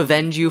need to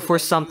avenge you for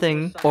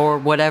something, or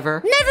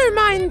whatever? Never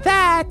mind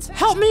that.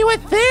 Help me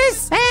with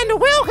this,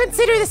 and we'll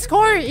consider the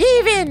score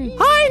even.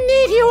 I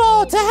need you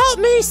all to help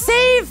me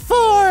save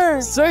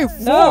 4. Save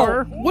 4?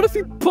 No. What if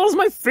he pulls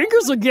my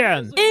fingers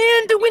again?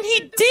 And when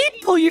he did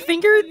pull your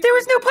finger, there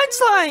was no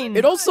punchline.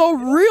 It also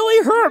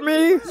really hurt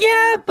me.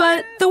 Yeah,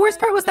 but the worst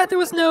part was that there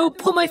was no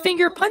pull my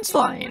finger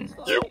punchline.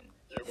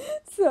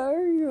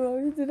 Sorry,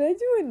 did I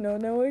do a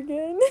no-no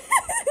again?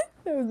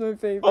 That was my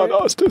favorite. On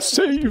us to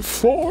save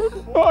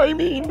 4? I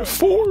mean,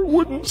 4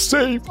 wouldn't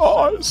save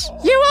us.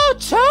 You all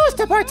chose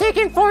to partake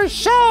in 4's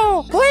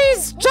show.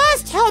 Please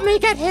just help me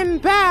get him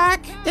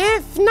back.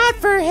 If not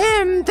for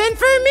him, then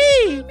for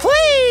me.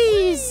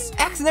 Please.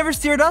 X never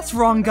steered us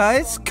wrong,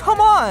 guys.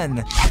 Come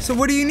on. So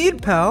what do you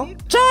need, pal?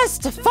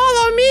 Just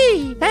follow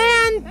me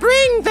and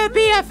bring the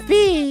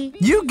BFB.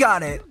 You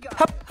got it.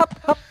 Hup, hup,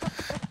 hup.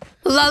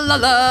 La la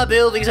la,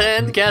 buildings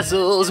and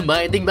castles,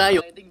 minding my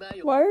own.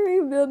 Why are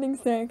you building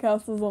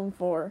sandcastles on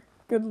 4?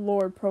 Good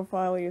lord,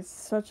 Profile is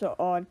such an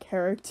odd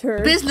character.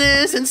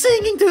 Business and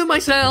singing to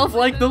myself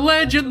like the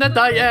legend that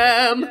I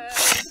am.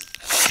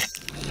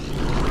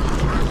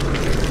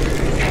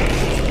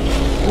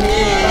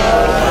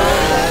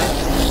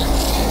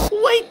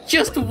 Wait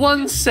just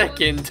 1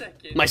 second.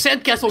 My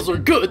sandcastles are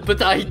good,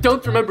 but I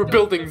don't remember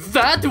building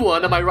that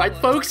one, am I right,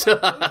 folks?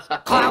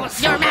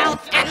 Close your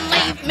mouth and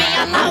leave me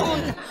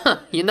alone.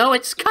 You know,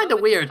 it's kinda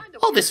weird.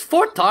 All this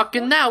fort talk,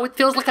 and now it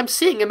feels like I'm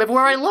seeing him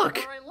everywhere I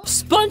look.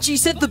 Spongy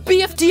said the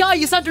BFDI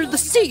is under the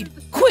seat.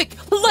 Quick,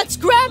 let's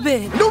grab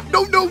it. No,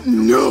 no, no,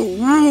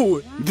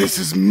 no. This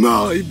is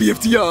my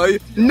BFDI,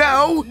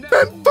 now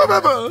and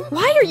forever.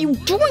 Why are you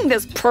doing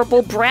this,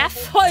 Purple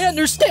Breath? I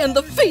understand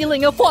the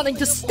feeling of wanting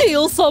to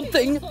steal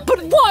something,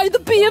 but why the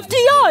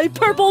BFDI,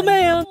 Purple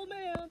Man?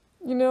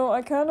 You know,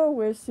 I kind of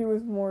wish he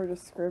was more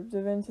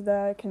descriptive into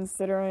that,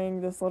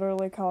 considering this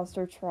literally caused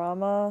her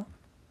trauma.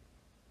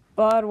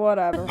 But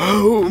whatever.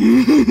 Oh,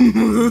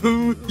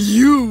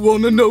 you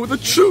wanna know the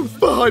truth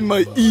behind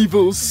my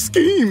evil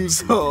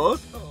schemes, huh?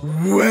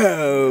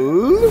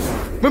 Well,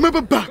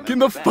 remember back in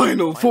the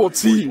final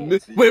 14,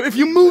 where if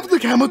you move the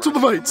camera to the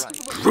right,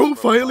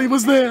 Profile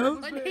was there?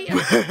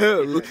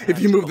 Well, if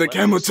you move the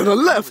camera to the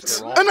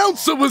left,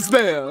 Announcer was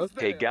there.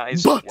 Hey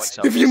guys, but what's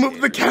up? if you move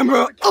the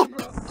camera up,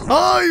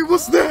 I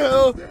was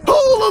there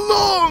all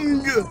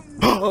along.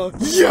 Ah,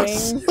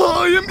 yes,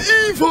 I am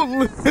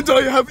evil, and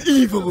I have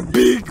evil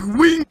big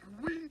wings.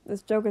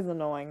 This joke is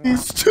annoying.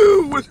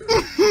 Too.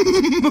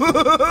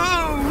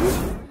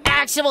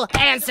 Actual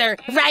answer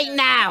right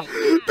now.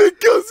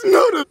 Because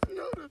not a.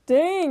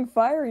 Dang,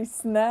 Fiery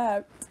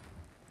snapped.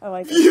 I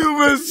like it.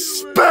 You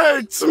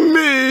respect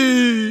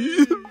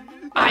me.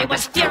 I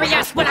was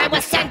furious when I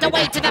was sent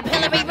away to the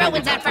Pillory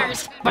Ruins at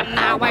first, but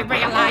now I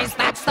realize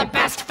that's the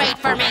best fate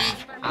for me.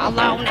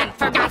 Alone and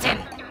forgotten,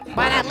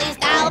 but at least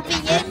I'll be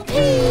in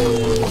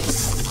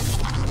peace.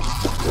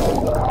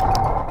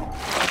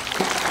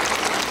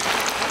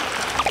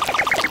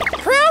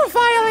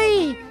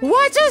 Profile!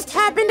 What just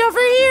happened over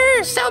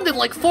here? Sounded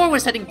like 4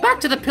 was heading back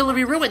to the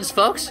Pillory Ruins,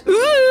 folks.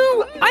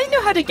 Ooh, I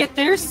know how to get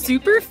there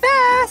super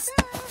fast.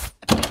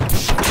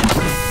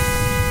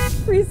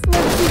 Free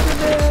Smart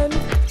Superman.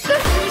 The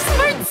Free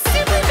Smart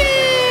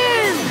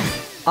Superman!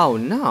 Oh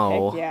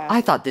no, Heck yeah.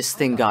 I thought this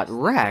thing got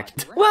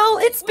wrecked. Well,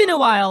 it's been a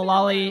while,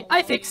 Lolly.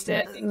 I fixed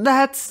it.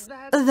 That's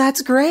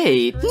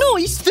great.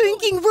 Nice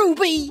thinking,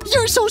 Ruby!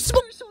 You're so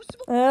smart!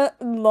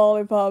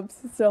 Lollipops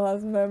still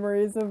has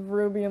memories of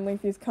Ruby and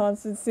Leafy's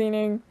constant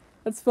scening.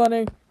 That's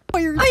funny.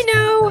 I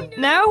know!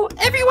 Now,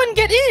 everyone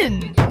get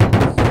in!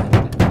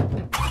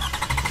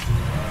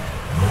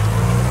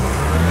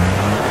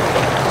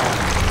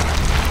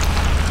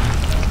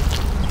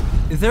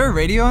 Is there a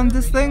radio on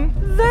this thing?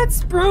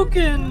 That's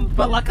broken,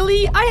 but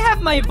luckily I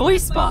have my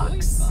voice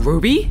box.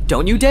 Ruby,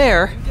 don't you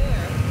dare.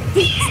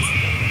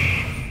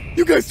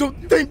 You guys don't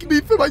thank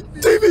me for my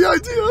TV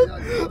idea.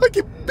 I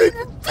keep being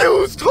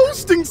refused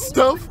hosting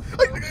stuff.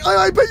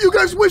 I bet you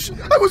guys wish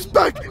I was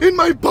back in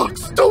my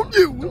box, don't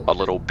you? A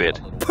little bit.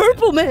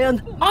 Purple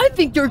Man, I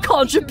think your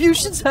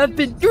contributions have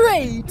been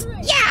great.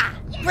 Yeah!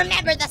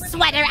 Remember the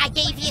sweater I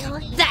gave you?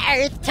 The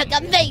Earth took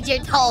a major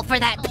toll for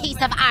that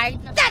piece of art,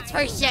 that's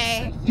for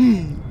sure.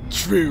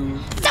 True.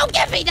 So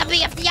give me the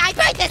BFDI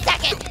right this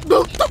second!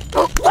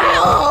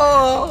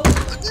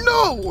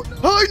 No!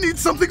 I need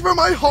something for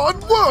my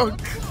hard work!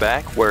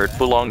 Back where it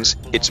belongs,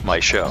 it's my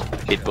show.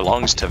 It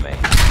belongs to me.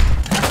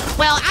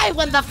 Well, I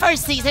won the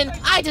first season.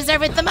 I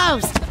deserve it the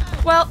most.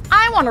 Well,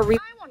 I want to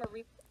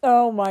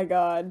Oh my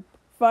god.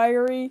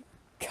 Fiery,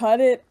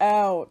 cut it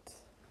out.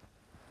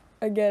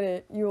 I get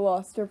it. You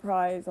lost your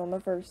prize on the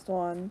first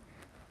one.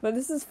 But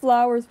this is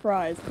Flower's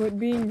prize. Quit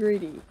being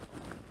greedy.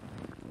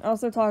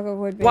 Also, Taco,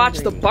 quit being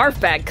watch greedy. the barf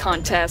bag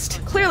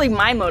contest. Clearly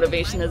my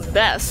motivation is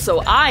best,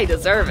 so I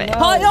deserve it. No.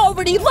 I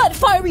already let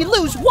Fiery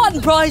lose one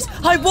prize.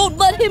 I won't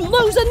let him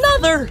lose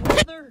another.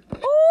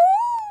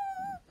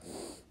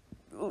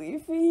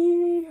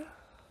 Leafy.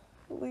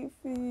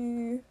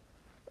 Leafy.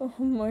 Oh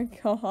my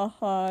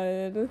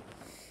god.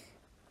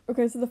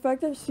 Okay, so the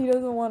fact that she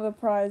doesn't want the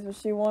prize, but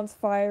she wants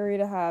Fiery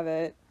to have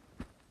it,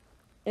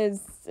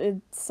 is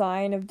a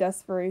sign of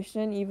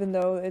desperation, even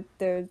though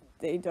they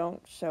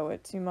don't show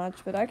it too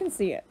much, but I can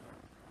see it.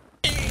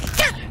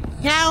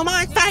 No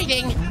more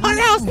fighting, or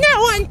else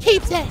no one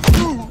keeps it!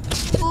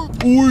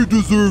 I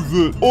deserve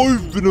it.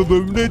 I've been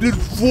eliminated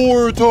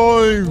 4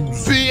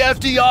 times.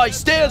 BFDI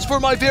stands for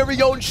my very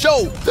own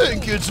show.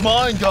 Think it's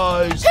mine,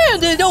 guys.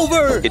 Hand it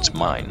over! It's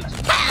mine.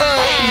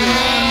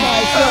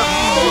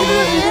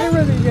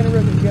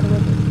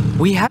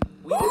 We have.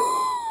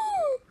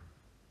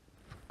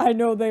 I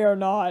know they are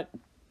not.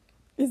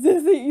 Is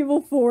this the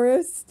evil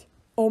forest?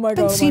 Oh my god.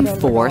 I haven't seen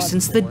 4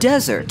 since the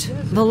desert.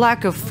 The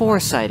lack of 4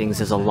 sightings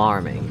is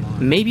alarming.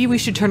 Maybe we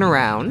should turn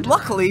around?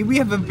 Luckily, we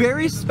have a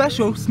very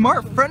special,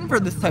 smart friend for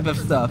this type of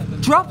stuff.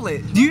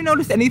 Droplet, do you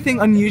notice anything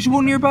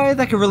unusual nearby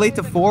that could relate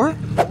to 4?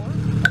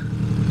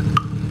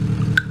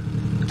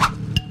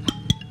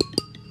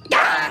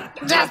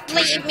 Just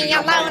leave me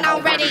alone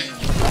already.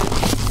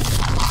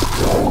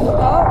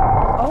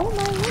 Oh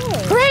my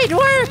lord. Great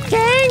work,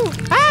 gang!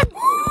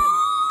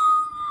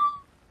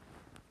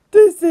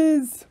 This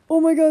is... Oh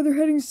my god, they're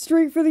heading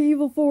straight for the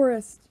evil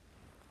forest.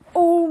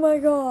 Oh my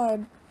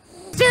god.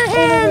 Sir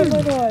him! Oh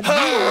my god.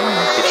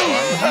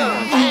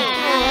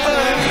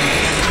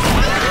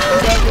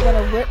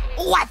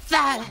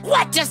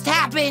 What just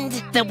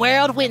happened? The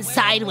world went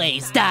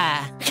sideways, duh.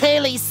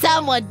 Clearly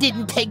someone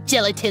didn't take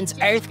Gelatin's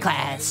Earth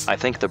class. I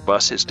think the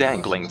bus is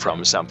dangling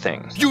from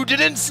something. You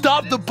didn't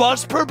stop the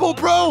bus, Purple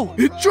Bro?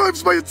 It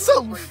drives by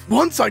itself.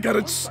 Once I got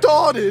it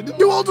started,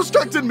 you all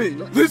distracted me.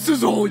 This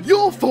is all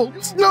your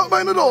fault, not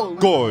mine at all.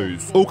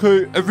 Guys,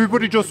 okay,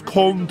 everybody just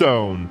calm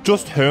down.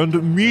 Just hand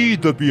me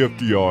the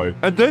BFDI,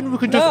 and then we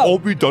can just all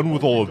be done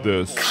with all of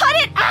this. Cut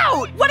it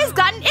out! What has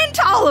gotten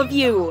into all of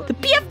you? The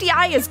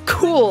BFDI is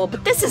cool,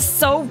 but this is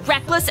so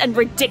reckless and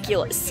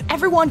ridiculous.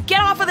 Everyone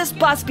get off of this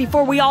bus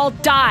before we all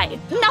die.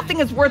 Nothing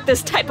is worth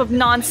this type of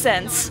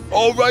nonsense.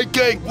 All right,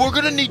 gang, we're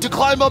gonna need to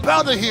climb up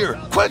out of here.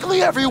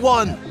 Quickly,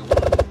 everyone.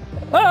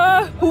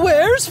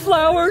 Where's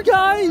Flower,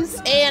 guys?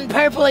 And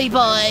Purpley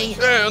Boy.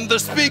 And the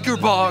speaker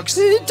box.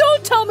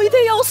 Don't tell me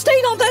they all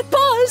stayed on that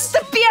bus. The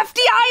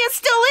BFDI is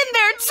still in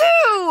there,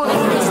 too.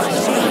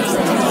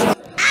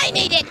 I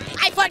need it!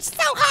 I've worked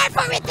so hard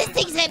for it this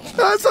season!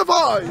 As have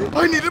I!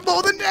 I need it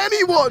more than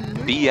anyone!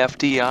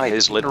 BFDI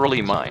is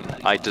literally mine.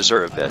 I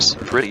deserve this.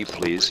 Pretty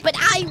please. But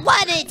I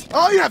want it!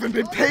 I haven't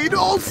been paid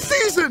all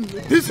season!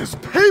 This is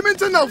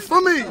payment enough for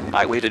me!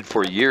 I waited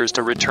for years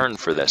to return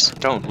for this.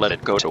 Don't let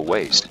it go to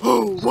waste.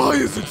 Oh, why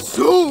is it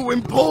so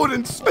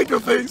important,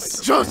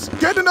 Speakerface? Just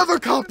get another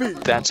copy!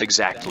 That's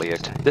exactly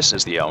it. This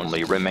is the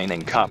only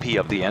remaining copy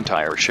of the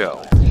entire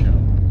show.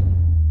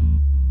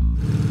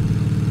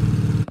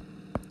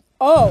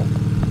 Oh.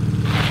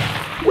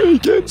 We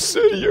can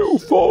see you,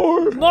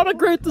 4. Not a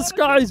great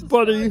disguise,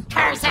 buddy.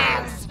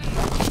 Curses!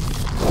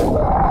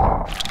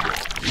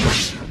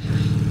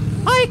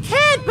 I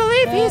can't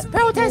believe he's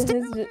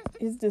protesting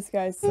His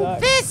disguise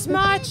sucks. this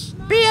much.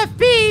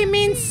 BFB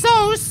means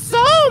so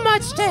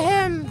much to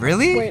him.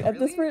 Really? Wait, at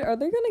this rate, are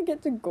they gonna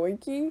get to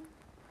Goiki?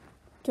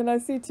 Can I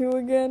see 2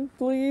 again,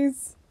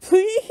 please?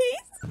 Please?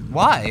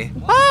 Why?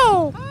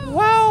 Oh,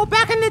 well,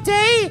 back in the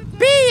day,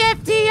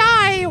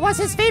 BFDI was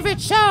his favorite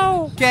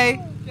show.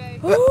 Okay.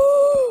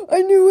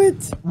 I knew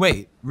it!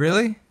 Wait,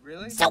 really?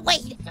 So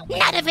wait,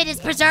 none of it is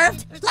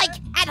preserved? Like,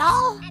 at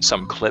all?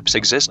 Some clips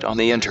exist on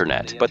the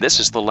internet, but this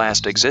is the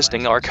last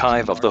existing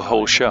archive of the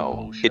whole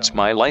show. It's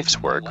my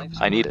life's work.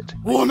 I need it.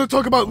 Wanna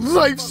talk about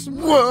life's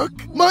work?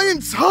 My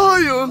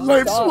entire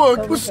life's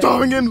work was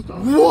starring in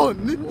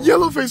one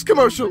Yellowface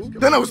commercial.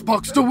 Then I was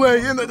boxed away,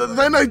 and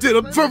then I did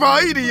a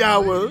variety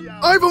hour.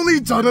 I've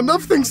only done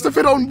enough things to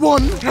fit on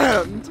one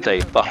hand.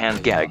 The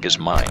hand gag is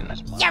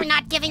mine. You're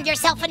not giving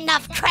yourself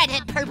enough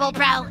credit, Purple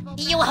Bro.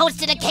 You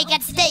hosted a cake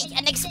at steak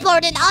and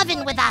explored an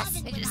oven with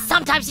us.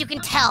 Sometimes you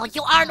can tell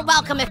you aren't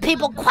welcome if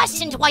people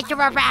questioned why you're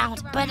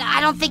around, but I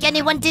don't think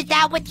anyone did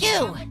that with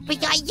you. We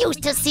got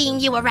used to seeing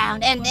you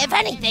around, and if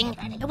anything,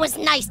 it was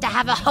nice to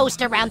have a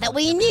host around that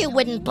we knew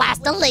wouldn't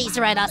blast a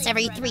laser at us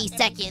every 3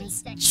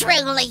 seconds.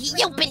 Truly,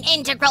 you've been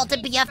integral to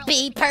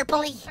BFB,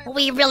 Purpley.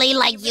 We really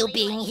like you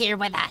being here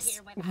with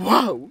us.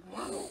 Wow.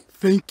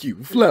 Thank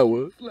you,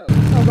 Flower.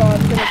 Oh god,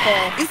 it's gonna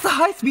fall. It's the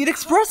high-speed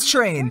express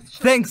train!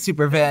 Thanks,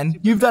 Super Van.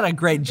 You've done a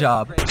great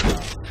job.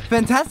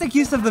 Fantastic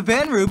use of the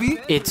van, Ruby.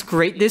 It's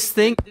great this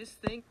thing.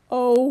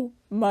 Oh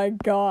my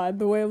god,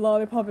 the way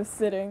Lollipop is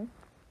sitting.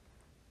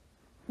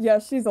 Yeah,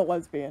 she's a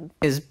lesbian.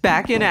 Is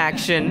back in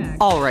action.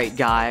 Alright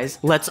guys,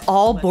 let's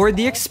all board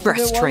the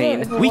express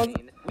train.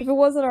 If it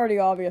wasn't already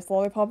obvious,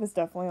 Lollipop is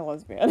definitely a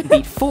lesbian.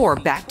 Beat 4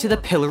 back to the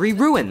Pillory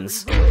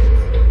Ruins.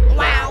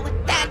 Wow,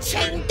 that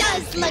train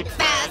does look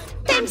fast.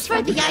 Thanks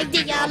for the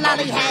idea,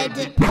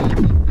 Lollyhead.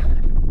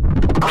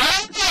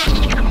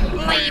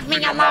 Leave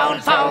me alone,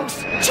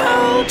 folks.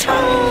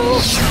 Choo-choo!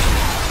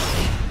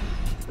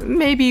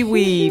 Maybe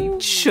we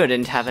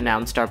shouldn't have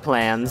announced our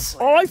plans.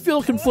 Oh, I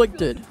feel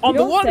conflicted. On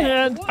the one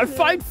hand, I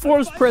find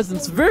 4's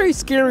presence very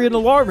scary and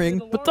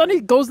alarming, but then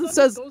he goes and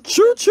says,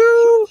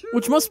 choo-choo,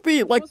 which must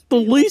be, like, the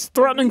least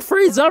threatening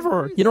phrase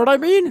ever. You know what I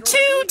mean?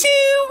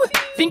 Choo-choo!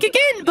 Think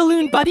again,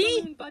 balloon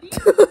buddy!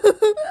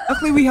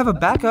 Luckily we have a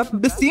backup.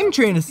 The steam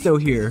train is still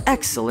here.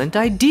 Excellent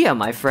idea,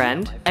 my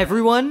friend.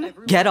 Everyone,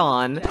 get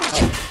on.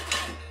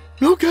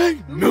 Okay.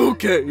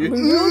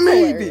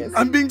 Maybe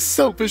I'm being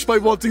selfish by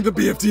wanting the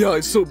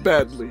BFDI so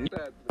badly.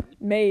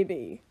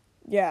 Maybe.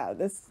 Yeah,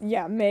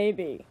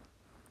 maybe.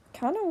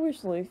 Kinda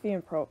wish Luffy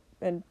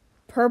and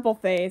Purple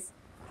Face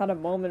had a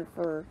moment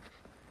for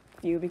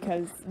you,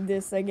 because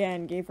this,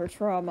 again, gave her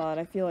trauma, and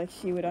I feel like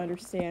she would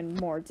understand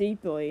more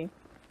deeply.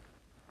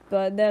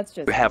 But that's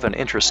just... You have an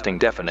interesting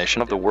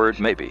definition of the word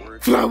maybe.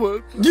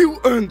 Flower, you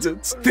earned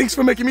it. Thanks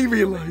for making me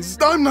realize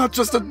I'm not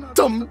just a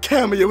dumb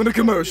cameo in a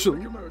commercial.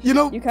 You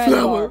know,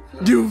 Flower,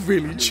 you've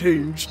really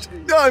changed.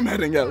 I'm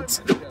heading out.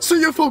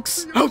 See you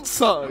folks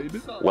outside.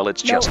 Well,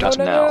 it's just us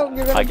now.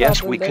 I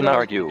guess we can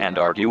argue and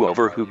argue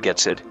over who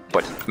gets it,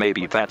 but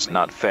maybe that's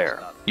not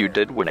fair. You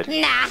did win it.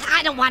 Nah,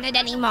 I don't want it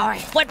anymore.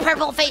 What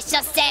Purple Face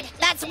just said,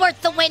 that's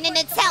worth the win in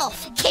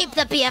itself. Keep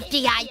the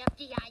BFDI.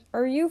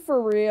 Are you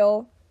for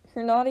real?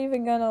 You're not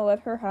even gonna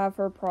let her have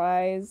her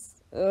prize?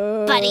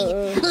 Buddy,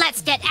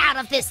 let's get out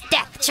of this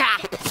death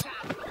trap.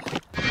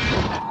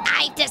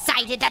 I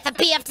decided that the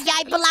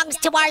BFDI belongs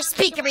to our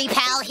speakery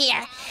pal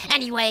here.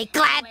 Anyway,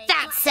 glad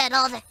that's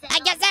settled. I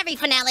guess every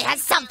finale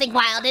has something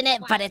wild in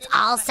it, but it's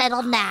all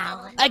settled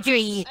now.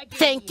 Agree.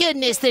 Thank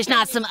goodness there's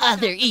not some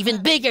other,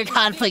 even bigger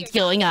conflict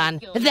going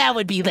on. That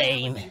would be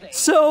lame.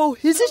 So,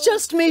 is it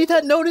just me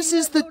that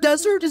notices the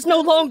desert is no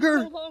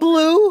longer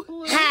blue?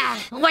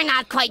 Ha, we're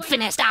not quite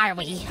finished, are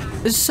we?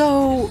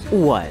 So,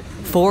 what?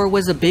 4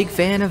 was a big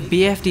fan of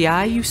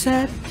BFDI, you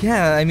said?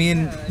 Yeah, I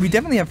mean, we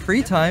definitely have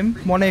free time.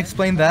 Want to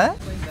explain that?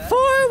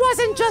 4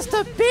 wasn't just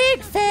a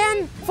big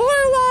fan. 4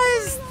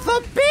 was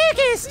the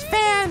biggest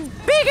fan.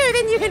 Bigger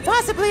than you can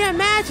possibly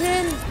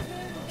imagine.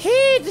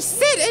 He'd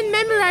sit and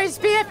memorize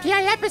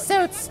BFDI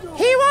episodes.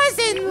 He was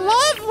in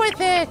love with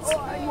it.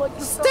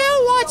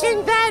 Still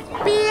watching that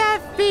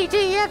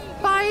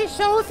BFBDFI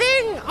show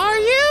thing, are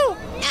you?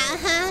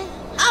 Uh-huh.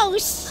 Oh,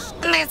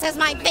 this is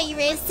my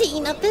favorite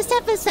scene of this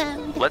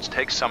episode. Let's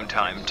take some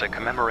time to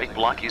commemorate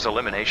Blocky's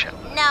elimination.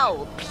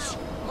 No,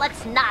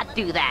 let's not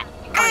do that.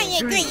 I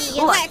agree,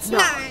 let's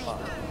not.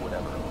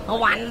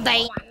 One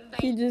day...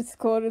 He just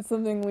quoted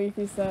something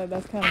Leafy said,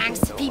 that's kind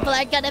of cool. People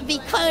are gonna be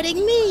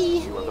quoting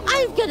me.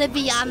 I'm gonna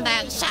be on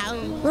that show.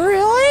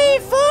 Really?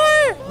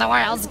 4? The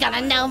world's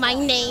gonna know my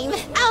name.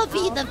 I'll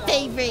be the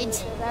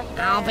favorite.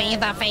 I'll be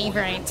the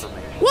favorite.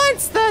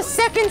 Once the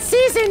second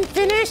season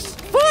finished,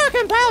 4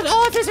 compiled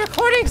all of his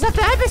recordings of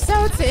the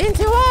episodes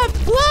into a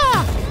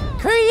blog,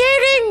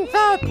 creating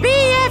the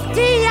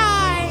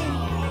BFDI.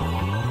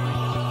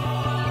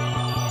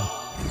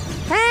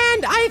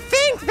 And I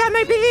think that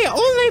might be the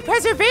only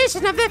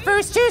preservation of the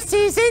first 2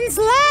 seasons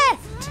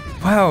left.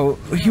 Wow,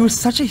 he was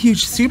such a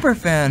huge super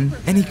fan,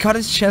 and he got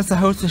his chance to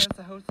host the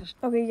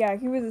Okay, yeah,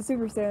 he was a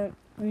super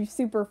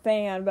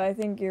fan, but I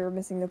think you're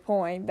missing the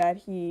point that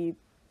he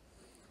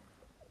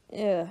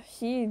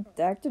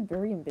acted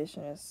very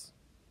ambitious.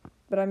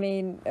 But I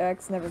mean,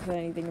 X never said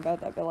anything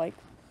about that, but like,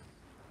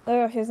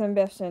 his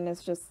ambition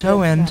is just...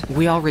 show end.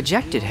 We all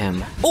rejected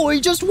him. I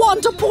just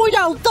want to point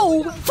out,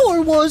 though,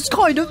 4 was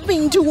kind of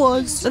mean to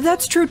us.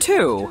 That's true,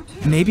 too.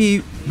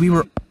 Maybe we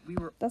were...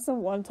 That's the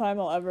one time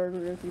I'll ever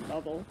agree with you,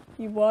 Bubble.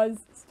 He was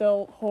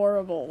still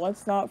horrible.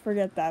 Let's not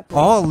forget that.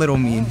 all a little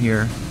mean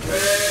here.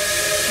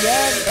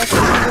 Yeah, that's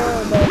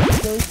good,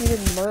 but Josie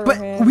didn't murder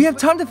him. But we have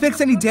time to fix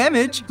any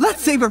damage.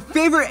 Let's save our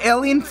favorite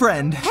alien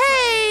friend.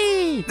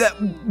 Hey!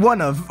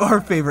 One of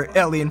our favorite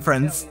alien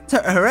friends.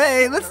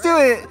 Hooray, let's do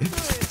it!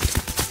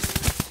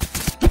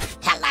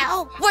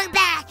 Hello, we're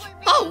back.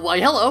 Oh, why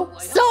hello.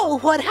 So,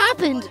 what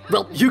happened?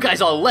 Well, you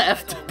guys all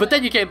left, but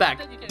then you came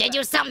back. Did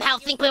you somehow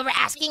think we were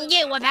asking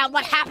you about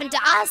what happened to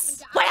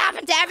us? What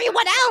happened to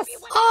everyone else?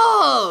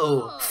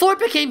 Oh! 4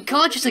 became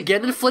conscious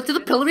again and fled to the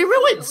Pillory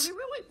Ruins.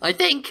 I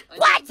think.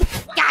 What?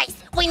 Guys,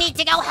 we need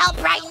to go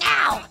help right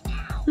now.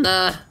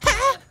 Nah.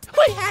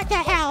 We had to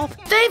help.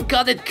 They've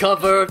got it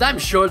covered. I'm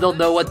sure they'll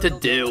know what to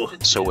do.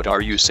 So what are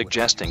you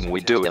suggesting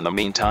we do in the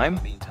meantime?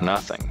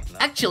 Nothing.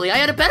 Actually, I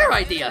had a better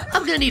idea.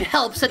 I'm gonna need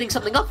help setting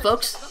something up,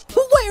 folks.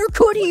 Where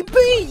could he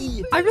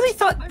be? I really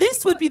thought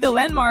this would be the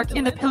landmark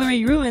in the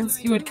Pillory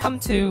Ruins you would come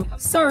to.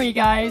 Sorry,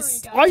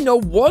 guys. I know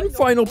one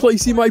final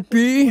place he might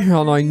be,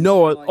 and I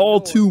know it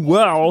all too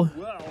well.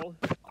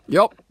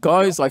 Yep,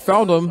 guys, I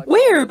found him.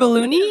 Where,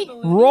 Balloony?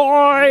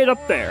 Right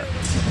up there.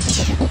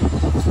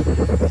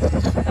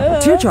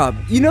 Teardrop,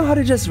 you know how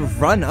to just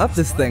run up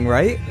this thing,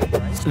 right?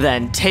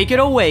 Then take it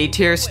away,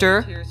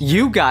 Tearster.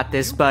 You got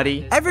this,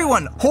 buddy.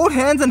 Everyone, hold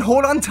hands and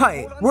hold on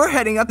tight. We're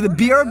heading up to the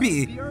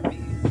BRB.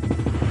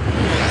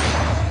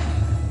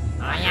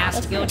 I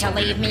asked you to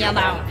leave me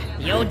alone.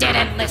 You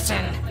didn't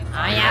listen.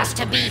 I asked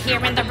to be here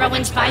in the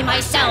ruins by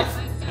myself,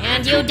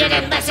 and you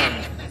didn't listen.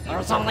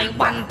 There's only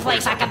one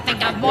place I can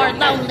think of more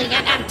lonely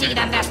and empty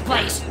than this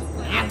place,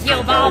 and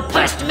you've all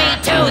pushed me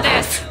to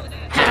this.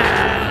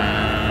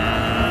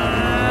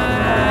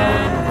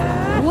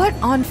 What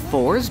on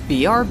 4's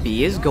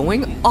BRB is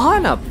going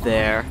on up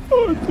there?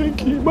 I think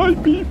he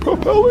might be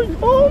propelling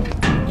up.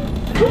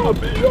 The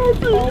BRB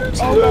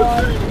is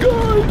lifting,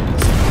 guys.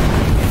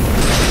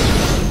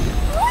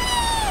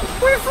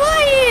 We're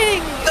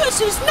flying!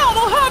 This is not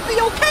a happy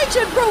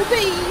occasion,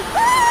 Ruby!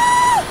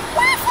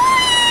 We're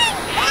flying!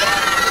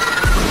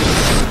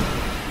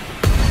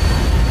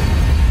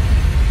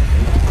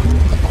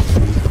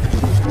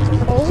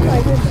 Oh my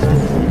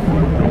goodness.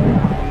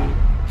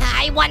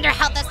 I wonder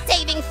how the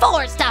Saving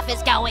 4 stuff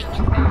is going.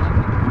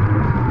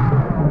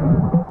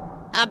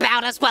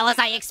 About as well as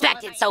I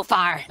expected so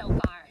far.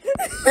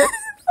 Fiery's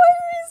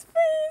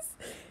face!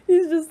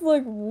 He's just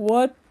like,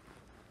 what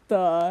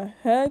the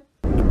heck?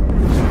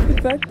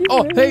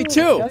 Oh, hey,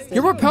 2!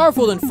 You're more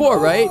powerful than 4,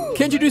 right?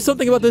 Can't you do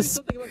something about this...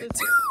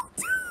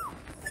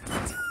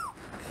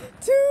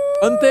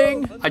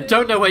 thing? I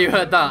don't know where you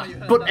heard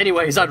that, but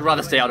anyways, I'd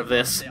rather stay out of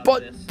this.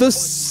 But the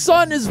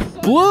sun is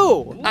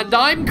blue! And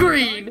I'm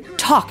green!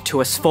 Talk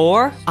to us,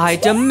 4. I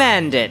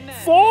demand it.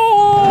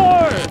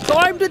 4!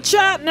 Time to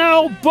chat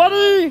now,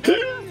 buddy!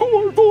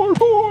 4, 4,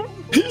 4!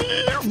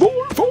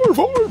 4, 4,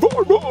 4,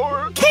 4,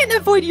 4! Can't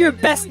avoid your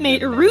best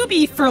mate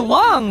Ruby for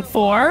long,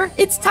 4.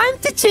 It's time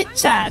to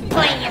chit-chat.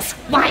 Please,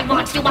 why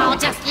won't you all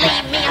just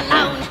leave me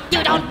alone?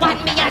 You don't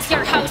want me as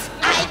your host.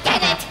 I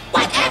get it.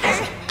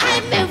 Whatever. I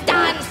moved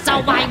on,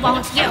 so why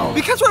won't you?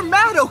 Because we're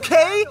mad,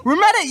 okay? We're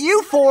mad at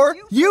you 4.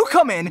 You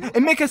come in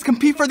and make us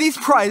compete for these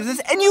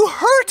prizes, and you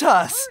hurt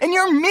us, and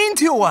you're mean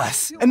to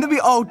us. And then we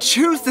all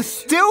choose to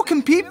still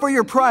compete for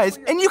your prize,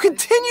 and you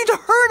continue to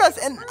hurt us,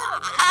 and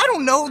I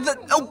don't know,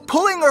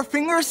 pulling our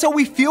fingers so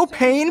we feel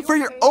pain for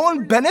your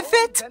own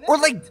benefit? Or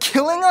like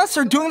killing us,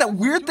 or doing that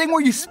weird thing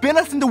where you spin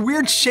us into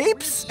weird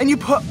shapes, and you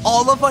put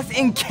all of us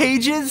in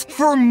cages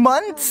for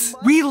months?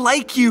 We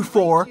like you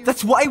 4.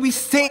 That's why we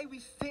stay.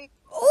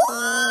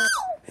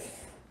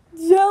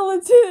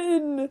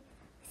 Gelatin!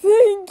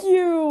 Thank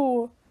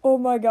you! Oh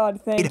my god,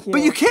 thank you.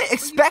 But you can't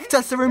expect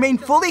us to remain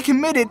fully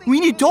committed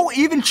when you don't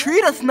even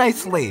treat us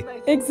nicely.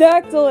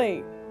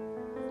 Exactly.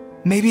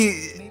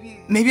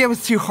 Maybe I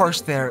was too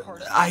harsh there.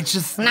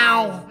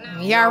 No,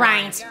 you're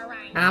right.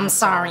 I'm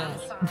sorry.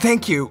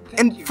 Thank you.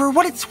 And for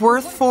what it's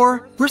worth,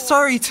 4, we're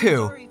sorry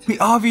too. We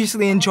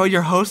obviously enjoyed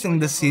your hosting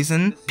this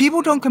season.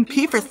 People don't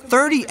compete for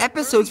 30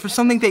 episodes for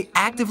something they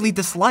actively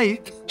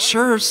dislike.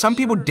 Sure, some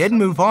people did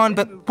move on,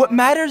 but what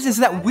matters is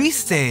that we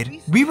stayed.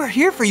 We were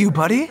here for you,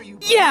 buddy.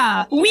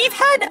 Yeah, we've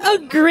had a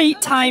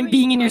great time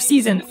being in your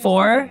season,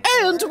 4.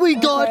 And we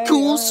got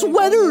cool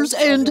sweaters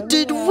and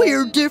did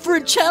weird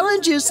different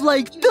challenges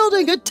like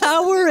building a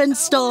tower and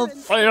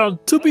stuff. And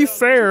to be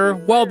fair,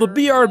 while the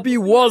BRB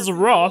was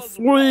rough,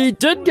 we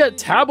did get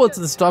tablets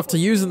and stuff to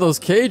use in those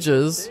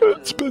cages.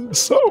 It's been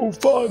so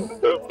fun.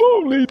 If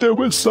only there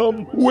was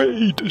some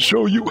way to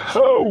show you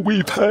how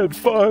we've had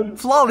fun.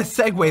 Flawless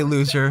segue,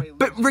 loser.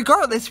 But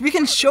regardless, we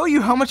can show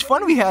you how much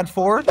fun we had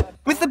for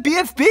with the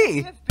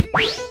BFB.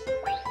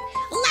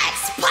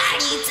 Let's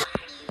party!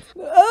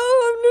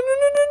 Oh, no.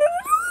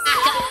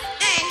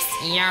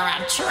 You're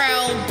a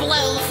true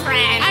blue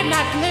friend. I'm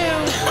not blue.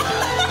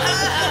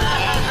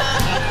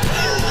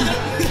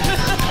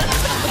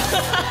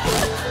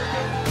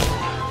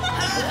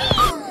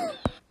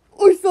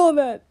 I saw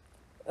that.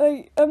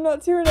 I'm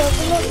not tearing up.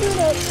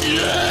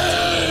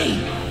 Yay!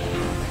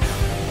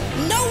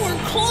 Now we're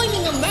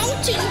climbing a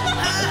mountain.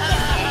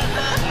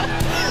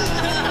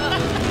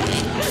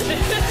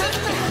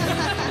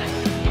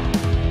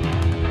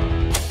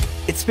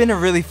 It's been a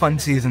really fun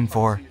season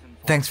 4.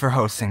 Thanks for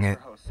hosting it.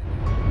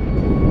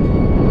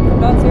 I'm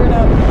not tearing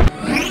up.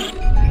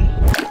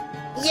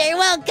 You're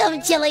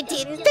welcome,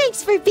 Gelatin.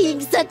 Thanks for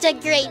being such a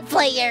great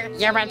player.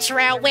 You're a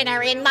true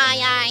winner in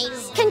my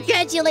eyes.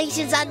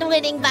 Congratulations on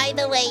winning, by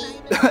the way.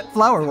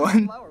 Flower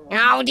won.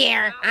 Oh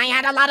dear, I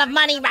had a lot of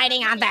money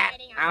riding on that.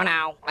 Oh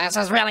no, this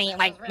is really,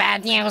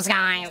 bad news,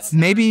 guys.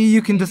 Maybe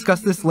you can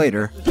discuss this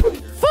later. 4!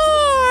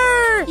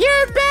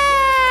 You're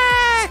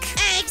back!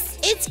 X,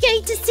 it's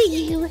great to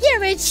see you.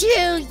 You're a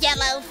true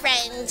yellow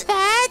friend.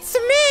 That's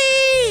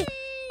me!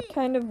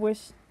 Kind of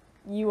wish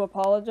you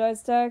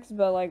apologized, Tex,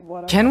 but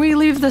whatever. Can we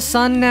leave the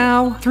sun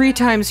now? 3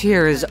 times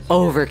here is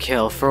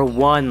overkill for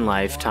 1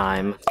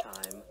 lifetime.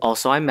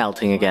 Also, I'm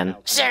melting again.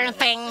 Sure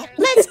thing.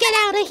 Let's get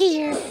out of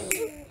here.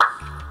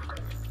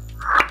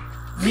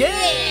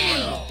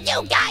 Yeah!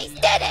 You guys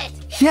did it!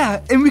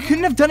 Yeah, and we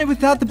couldn't have done it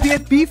without the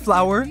BFB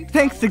flower.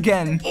 Thanks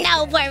again.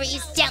 No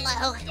worries,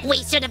 Jello.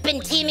 We should have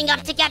been teaming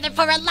up together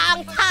for a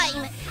long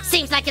time.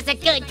 Seems like it's a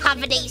good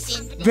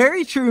combination.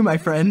 Very true, my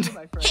friend.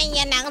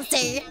 Hey,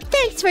 announcer.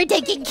 Thanks for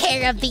taking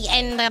care of the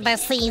end of the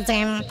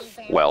season.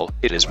 Well,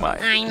 it is mine.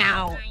 I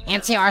know.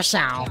 It's your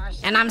show.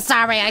 And I'm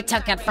sorry I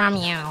took it from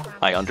you.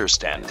 I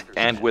understand.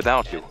 And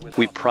without you,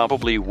 we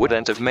probably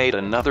wouldn't have made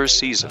another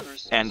season.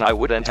 And I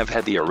wouldn't have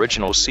had the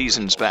original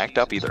seasons backed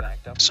up either.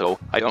 So,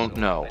 I don't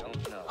know.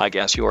 I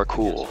guess you're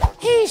cool.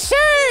 He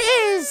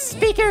sure is,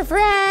 speaker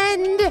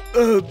friend.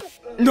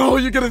 No,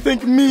 you gotta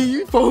thank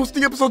me for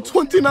hosting episode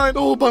 29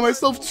 all by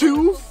myself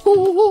too.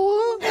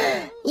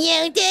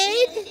 You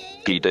did?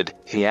 He did.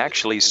 He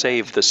actually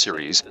saved the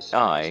series.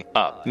 I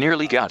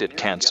nearly got it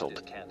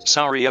cancelled.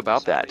 Sorry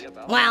about that.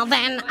 Well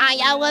then, I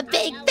owe a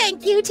big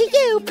thank you to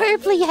you,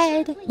 Purpley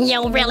Head.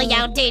 You really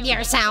outdid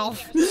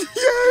yourself.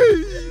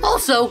 Yay!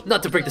 Also,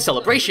 not to break the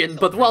celebration,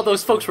 but while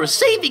those folks were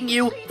saving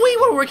you, we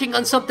were working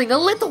on something a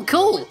little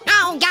cool.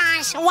 Oh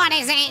gosh, what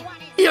is it?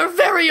 Your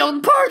very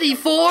own party,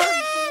 4!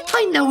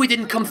 I know we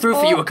didn't come through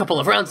for you a couple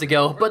of rounds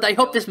ago, but I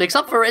hope this makes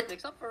up for it.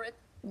 Is that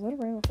a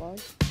rainbow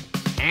flag?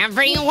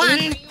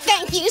 Everyone,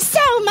 thank you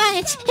so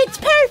much! It's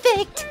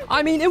perfect!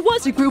 I mean, it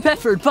was a group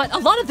effort, but a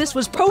lot of this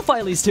was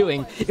Profile's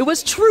doing. It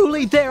was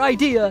truly their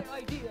idea.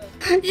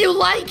 You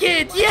like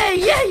it! Yay,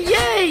 yay,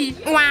 yay!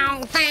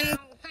 Wow, then...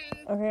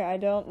 Okay, I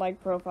don't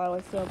like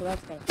Profiler still, but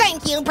that's good.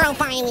 Thank you,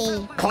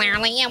 Profiley.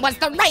 Clearly, it was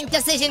the right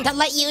decision to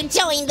let you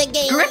join the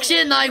game.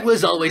 Correction, I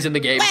was always in the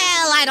game.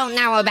 Well, I don't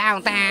know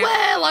about that.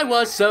 Well, I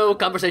was, so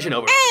conversation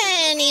over.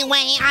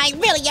 Anyway, I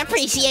really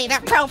appreciate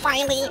it,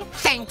 Profiley.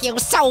 Thank you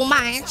so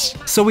much.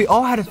 So we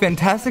all had a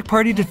fantastic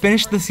party to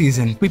finish the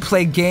season. We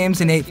played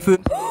games and ate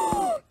food.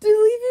 Did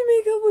Leafy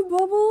make up with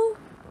Bubble?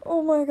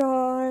 Oh my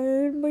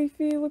god,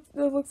 Leafy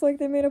looks like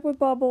they made up with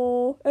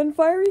Bubble. And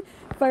Fiery's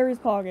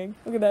pogging.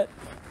 Look at that.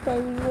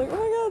 Fiery's like, oh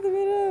my god, they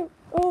made up.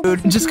 Oh,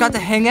 Dude, just got to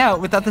hang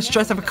out without the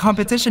stress of a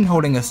competition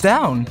holding us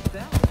down.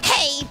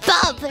 Hey,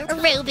 Bub,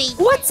 Ruby.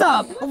 What's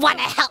up? Wanna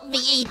help me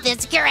eat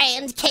this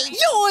grand cake?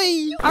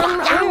 Yoy!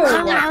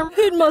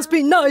 It must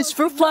be nice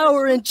for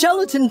Flower and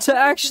Gelatin to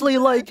actually,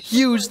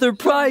 use their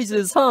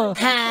prizes, huh?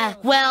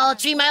 Well,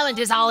 Dream Island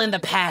is all in the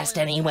past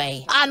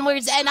anyway.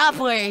 Onwards and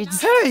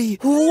upwards. Hey,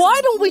 why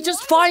don't we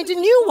just find a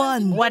new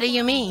one? What do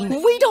you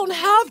mean? We don't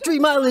have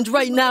Dream Island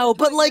right now,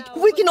 but,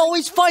 we can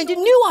always find a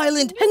new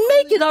island and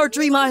make it our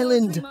Dream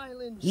Island.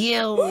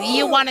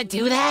 You want to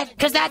do that?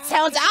 Cause that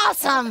sounds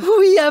awesome.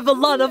 We have a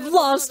lot of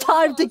lost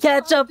time to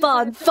catch up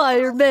on,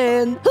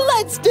 Fireman.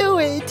 Let's do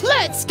it.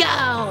 Let's go.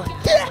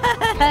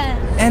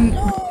 And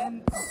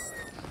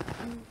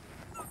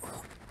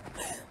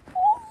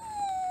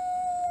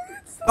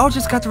all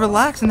just got to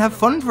relax and have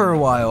fun for a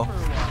while.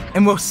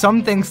 And while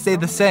some things stay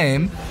the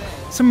same,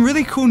 some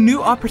really cool new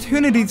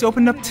opportunities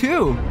opened up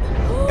too.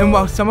 And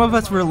while some of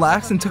us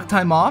relaxed and took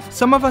time off,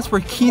 some of us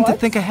were keen to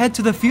think ahead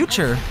to the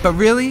future. But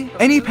really,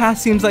 any path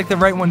seems like the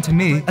right one to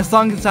me, as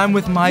long as I'm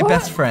with my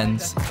best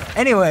friends.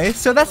 Anyway,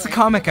 so that's the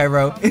comic I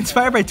wrote,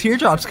 inspired by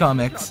Teardrops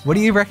comics. What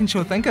do you reckon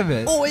she'll think of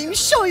it? Oh, I'm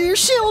sure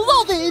she'll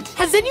love it.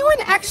 Has anyone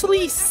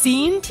actually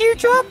seen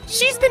Teardrop?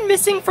 She's been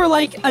missing for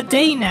like a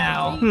day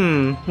now.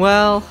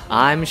 Well,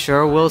 I'm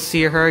sure we'll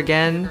see her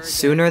again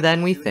sooner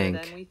than we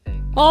think.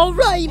 All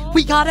right,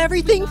 we got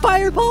everything,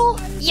 Fireball?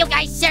 You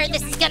guys sure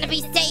this is gonna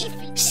be safe?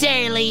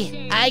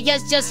 Surely. I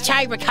guess just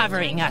try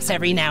recovering us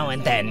every now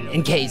and then,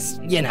 in case,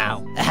 you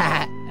know.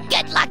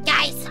 Good luck,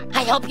 guys.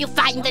 I hope you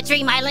find the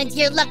dream island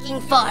you're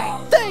looking for.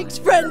 Thanks,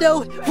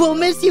 friendo. We'll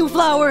miss you,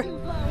 Flower.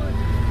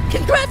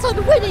 Congrats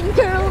on winning,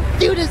 girl.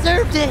 You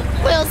deserved it.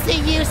 We'll see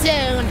you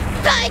soon.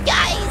 Bye,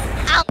 guys.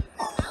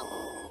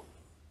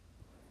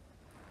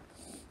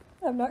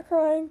 I'm not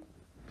crying.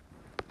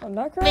 I'm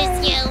not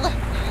crying. Miss you.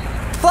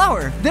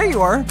 Flower, there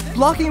you are.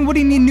 Blocky and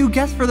Woody need new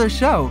guests for their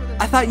show.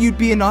 I thought you'd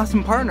be an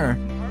awesome partner.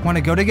 Want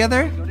to go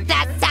together?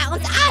 That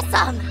sounds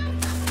awesome.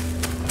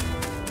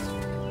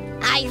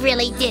 I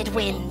really did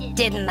win,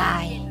 didn't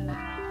I?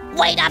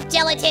 Wait up,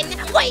 Gelatin.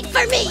 Wait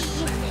for me.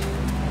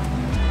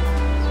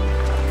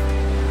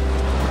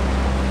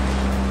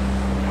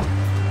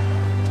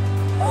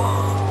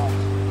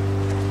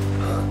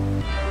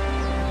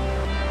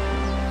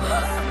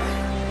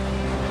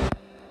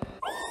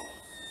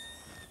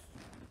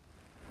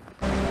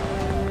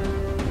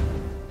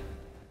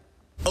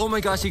 Oh my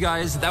gosh, you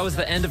guys, that was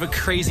the end of a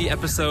crazy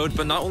episode,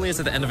 but not only is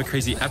it the end of a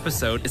crazy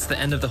episode, it's the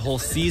end of the whole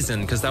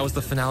season, because that was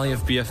the finale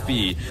of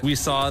BFB. We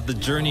saw the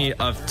journey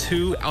of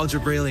two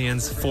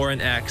Algebralians, 4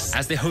 and X,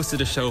 as they hosted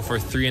a show for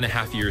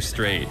 3.5 years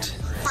straight.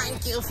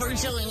 Thank you for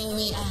joining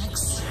me,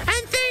 X.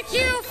 And thank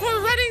you for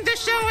running the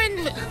show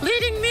and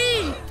leading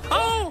me.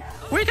 Oh,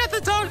 we got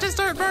the dog to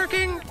start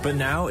barking. But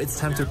now it's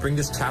time to bring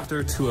this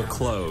chapter to a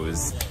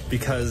close,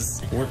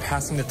 because we're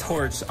passing the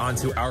torch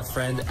onto our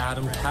friend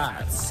Adam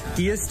Katz.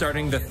 He is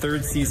starting the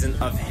 3rd season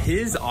of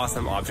his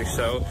awesome object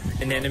show,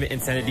 Inanimate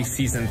Insanity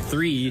Season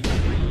 3.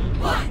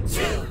 1, 2,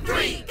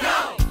 3,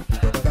 go!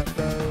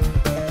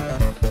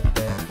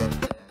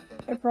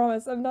 I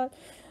promise, I'm not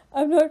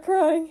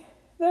crying.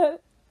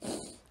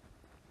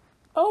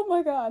 Oh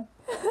my god.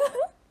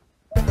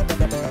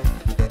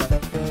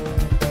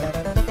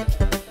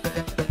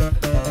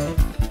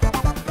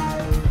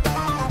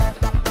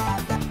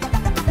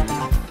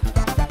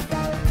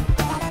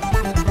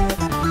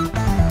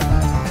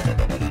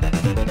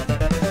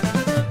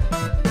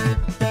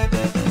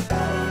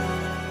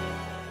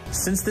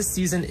 Since this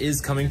season is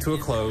coming to a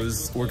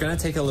close, we're gonna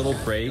take a little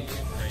break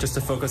just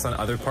to focus on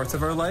other parts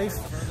of our life.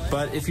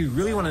 But if you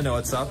really want to know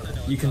what's up,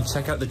 you can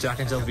check out the Jack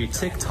and Jill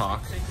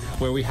TikTok,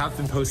 where we have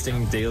been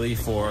posting daily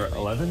for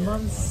 11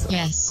 months?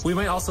 Yes. We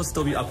might also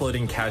still be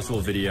uploading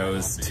casual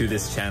videos to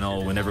this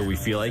channel whenever we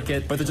feel like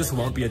it, but there just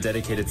won't be a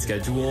dedicated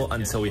schedule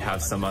until we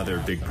have some other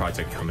big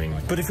project coming.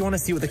 But if you want to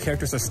see what the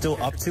characters are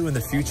still up to in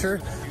the future,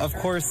 of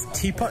course,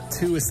 Teapot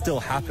 2 is still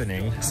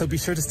happening, so be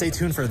sure to stay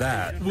tuned for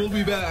that. We'll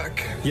be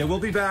back. Yeah, we'll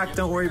be back.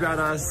 Don't worry about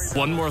us.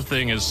 One more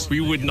thing is we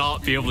would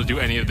not be able to do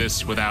any of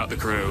this without the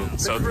crew.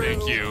 So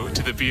thank you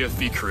to the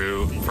BFB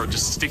crew for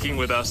just sticking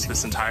with us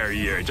this entire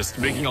year, just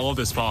making all of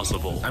this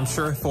possible. I'm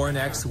sure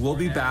 4NX will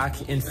be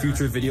back in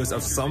future videos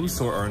of some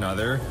sort or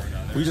another.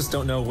 We just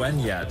don't know when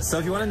yet. So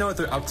if you want to know what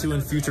they're up to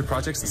in future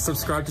projects,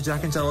 subscribe to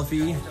Jack and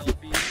Jellyfy.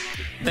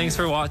 Thanks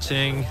for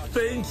watching.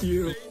 Thank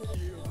you.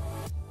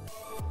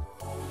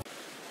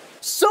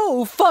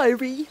 So,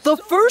 Fiery, the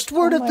first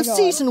word of the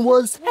season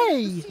was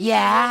hey.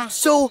 Yeah?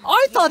 So,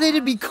 I thought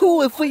it'd be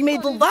cool if we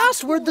made the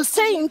last word the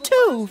same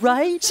too,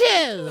 right?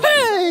 Too.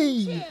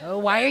 Hey!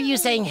 Why are you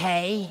saying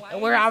hey?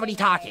 We're already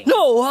talking.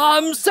 No,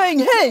 I'm saying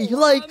hey,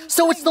 like,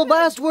 so it's the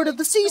last word of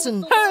the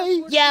season.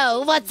 Hey!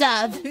 Yo, what's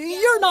up?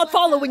 You're not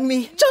following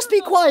me. Just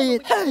be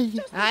quiet. Hey!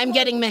 I'm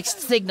getting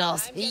mixed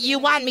signals. You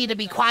want me to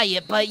be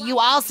quiet, but you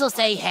also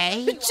say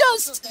hey?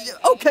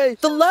 Okay,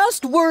 the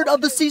last word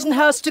of the season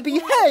has to be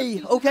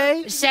hey,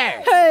 okay? Sure.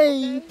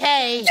 Hey!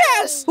 Hey!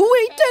 Yes!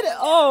 We did it!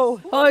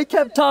 Oh, I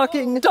kept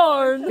talking.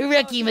 Darn.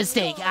 Rookie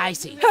mistake, I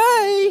see.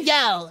 Hey!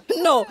 Yo!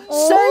 No,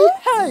 say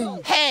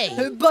hey!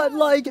 Hey! But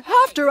like,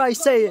 after I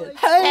say it.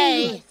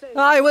 Hey!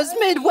 I was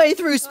midway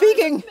through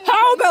speaking.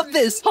 How about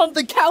this? On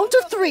the count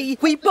of 3,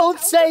 we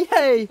both say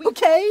hey,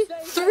 okay?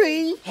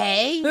 3.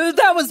 Hey?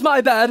 That was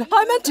my bad.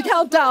 I meant to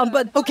count down,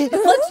 but okay,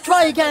 let's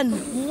try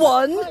again.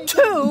 1,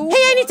 2. Hey,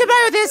 I need to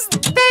borrow this.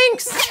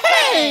 Thanks.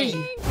 Hey!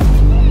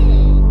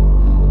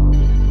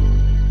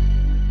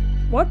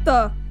 What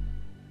the?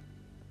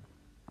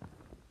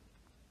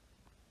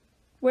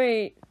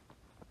 Wait.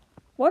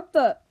 What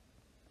the?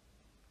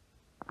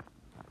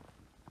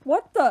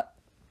 What the?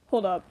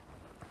 Hold up.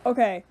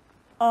 Okay.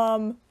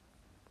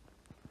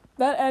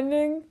 That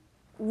ending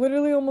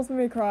literally almost made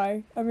me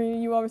cry. I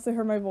mean, you obviously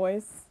heard my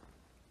voice.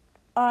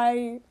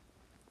 Oh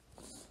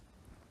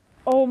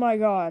my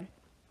god.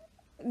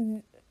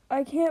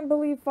 I can't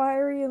believe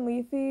Fiery and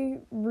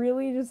Leafy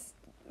really just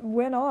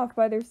went off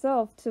by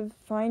themselves to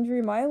find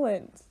Dream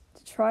Island.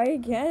 To try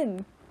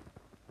again.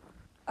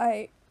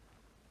 Oh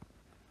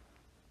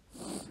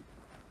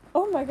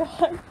my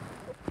god.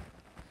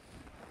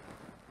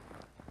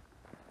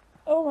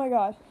 Oh my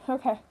god.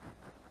 Okay.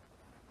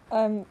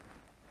 I'm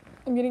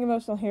getting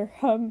emotional here.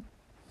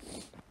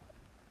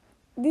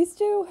 These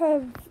two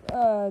have,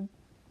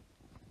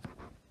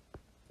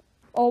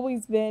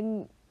 always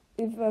been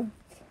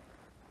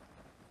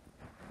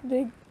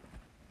big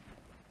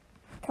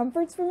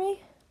comforts for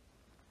me.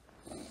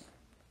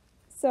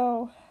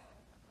 So,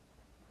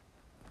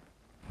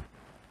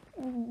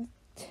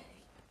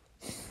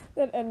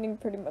 that ending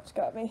pretty much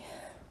got me.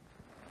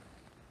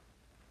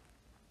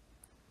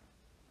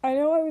 I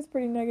know I was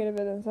pretty negative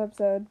in this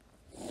episode,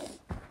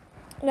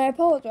 and I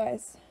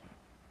apologize,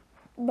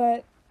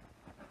 but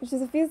there's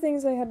just a few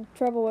things I had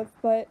trouble with,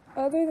 but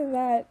other than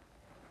that,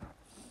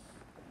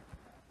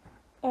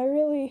 I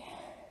really...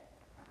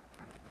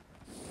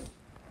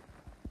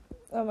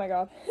 Oh my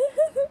god.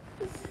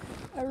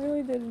 I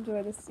really did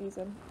enjoy this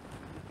season.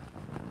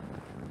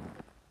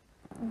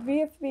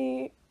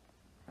 BFB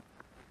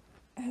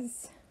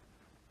has,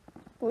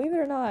 believe it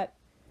or not,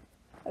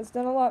 has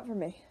done a lot for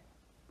me.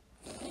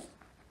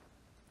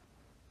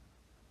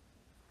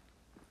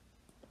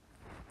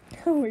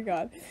 Oh my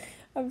god.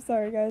 I'm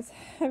sorry guys.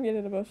 I'm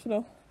getting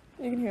emotional.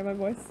 You can hear my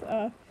voice.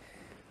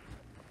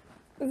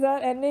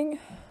 That ending,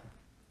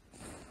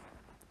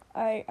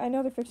 I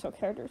know they're fictional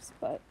characters,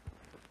 but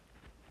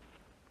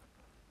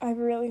I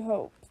really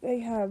hope they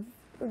have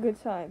a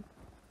good time.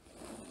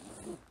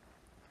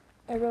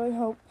 I really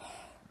hope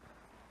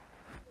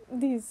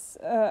these,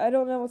 I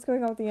don't know what's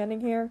going on with the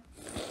ending here,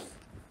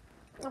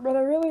 but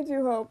I really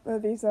do hope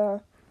that these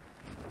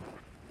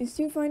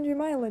two find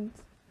Dream Island.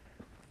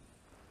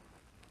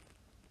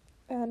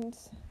 And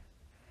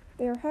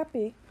they are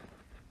happy.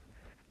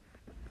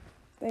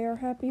 They are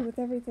happy with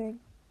everything.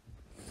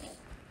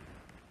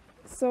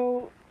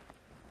 So,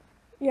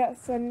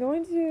 yes, I'm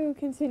going to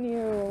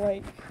continue,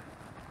 like,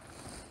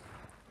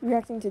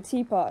 reacting to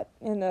Teapot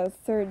in the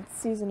 3rd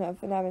season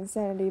of Nav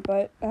Insanity,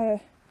 but,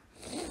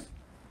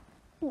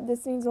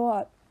 this means a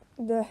lot.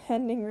 The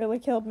ending really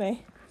killed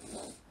me.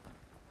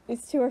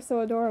 These two are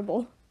so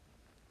adorable.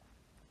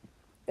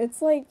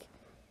 It's like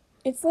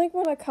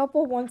when a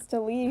couple wants to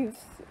leave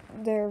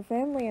their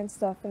family and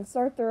stuff and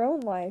start their own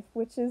life,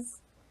 which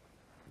is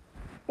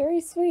very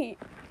sweet.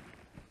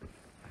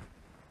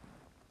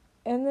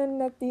 And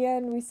then at the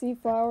end we see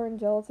Flower and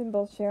Gelatin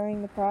both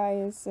sharing the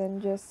prize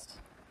and just,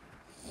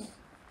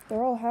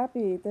 they're all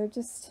happy. They're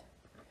just,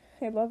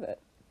 I love it.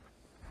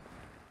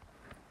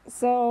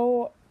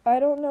 So,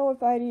 I don't know if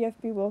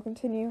IDFB will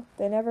continue.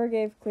 They never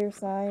gave clear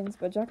signs,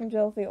 but Jack and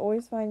Jellyfy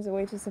always finds a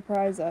way to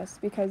surprise us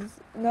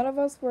because none of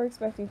us were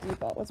expecting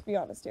Default, let's be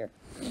honest here.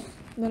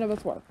 None of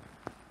us were.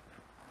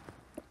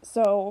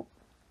 So,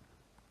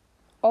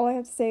 all I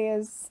have to say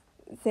is,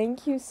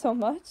 thank you so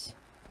much.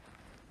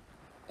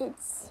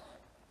 It's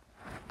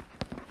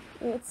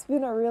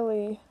been a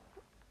really,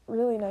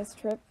 really nice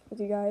trip with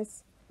you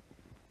guys.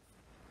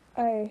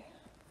 Crap,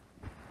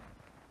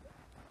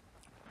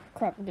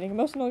 I'm getting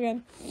emotional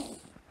again.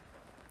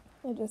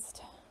 I'm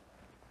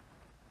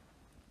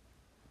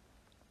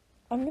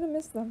gonna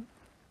miss them.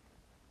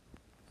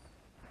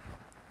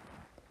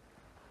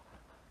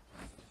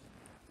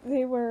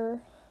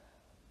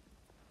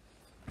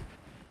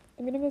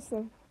 I'm gonna miss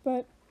them,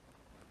 but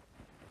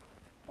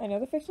I know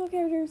they're fictional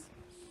characters,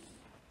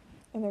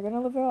 and they're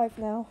gonna live their life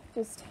now.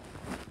 Just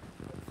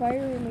Fiery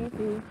and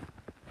Leafy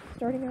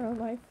starting their own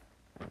life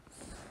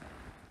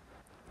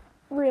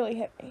really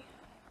hit me.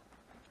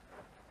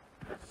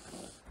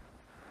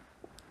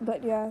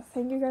 But yeah,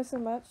 thank you guys so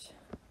much.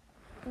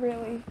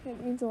 Really,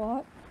 it means a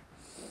lot.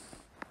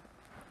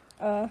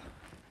 I'm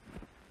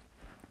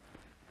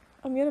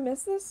gonna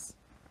miss this,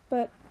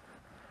 but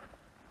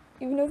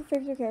even though the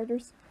fictional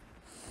characters,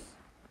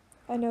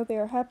 I know they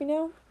are happy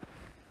now.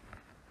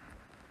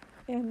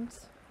 And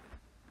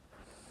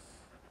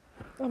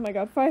oh my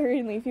god, Fiery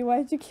and Leafy, why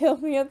did you kill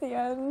me at the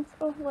end?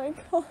 Oh my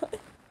god.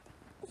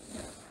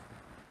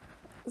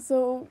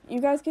 So,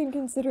 you guys can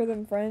consider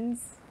them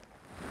friends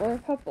or a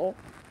couple.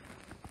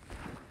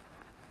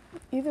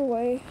 Either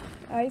way,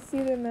 I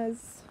see them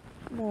as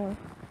more.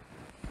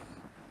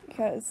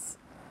 Because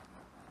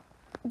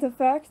the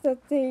fact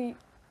that they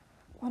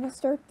want to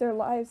start their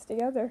lives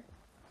together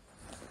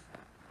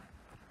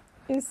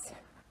is...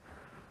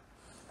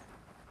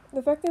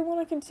 The fact they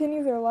want to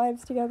continue their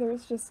lives together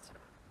is just...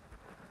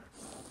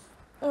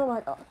 Oh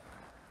my god.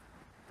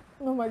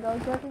 Oh my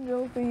god, Jack and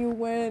Jellyfy, you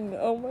win.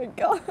 Oh my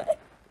god.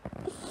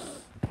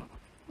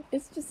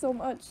 It's just so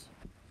much.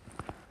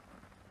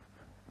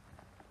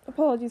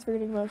 Apologies for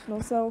getting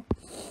emotional, so...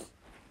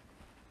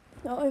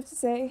 All I have to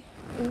say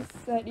is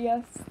that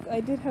yes, I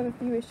did have a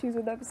few issues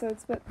with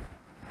episodes, but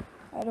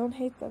I don't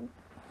hate them.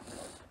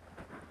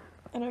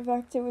 And in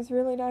fact, it was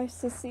really nice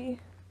to see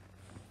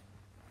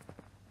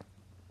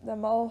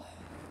them all...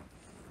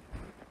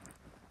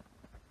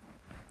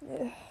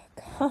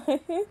 God.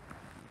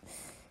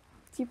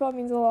 Teapot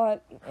means a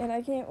lot, and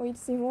I can't wait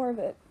to see more of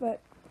it,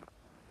 but...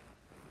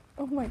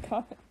 Oh my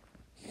god.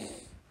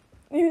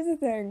 Here's the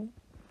thing.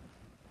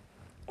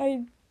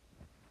 I'm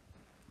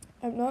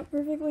not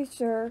perfectly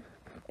sure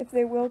if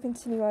they will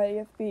continue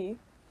IDFB.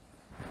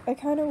 I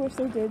kind of wish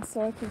they did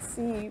so I could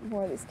see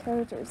more of these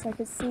characters. I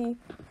could see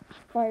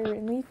Fire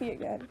and Leafy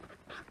again.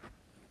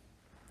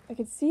 I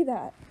could see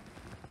that.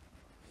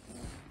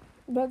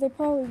 But they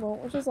probably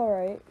won't, which is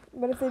alright.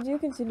 But if they do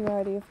continue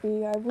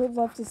IDFB, I would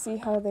love to see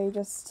how they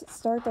just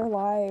start their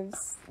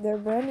lives, their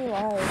brand new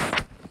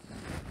lives.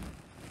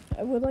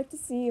 I would like to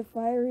see if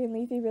Fiery and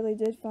Leafy really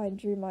did find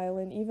Dream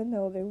Island, even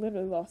though they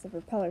literally lost the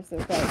propellers to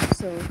their boat,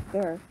 so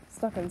they're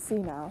stuck in sea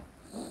now.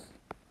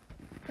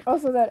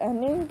 Also, that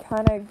ending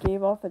kind of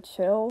gave off a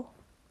chill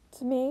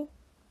to me.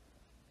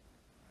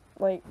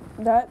 Like,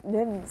 that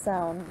didn't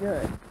sound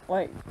good.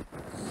 Like,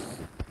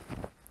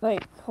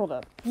 hold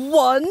up.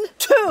 1,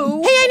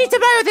 2... Hey, I need to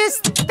borrow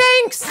this!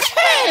 Thanks!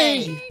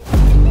 Hey!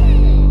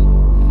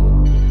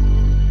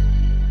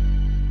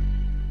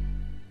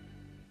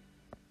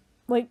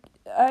 Like,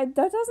 that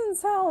doesn't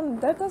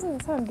sound good.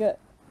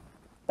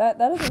 That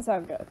doesn't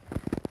sound good.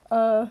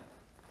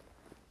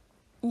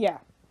 Yeah.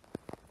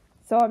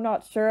 So I'm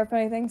not sure if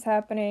anything's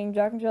happening.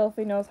 Jack and Jill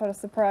knows how to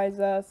surprise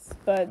us,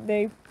 but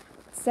they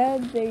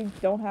said they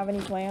don't have any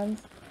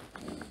plans.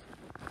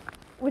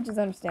 Which is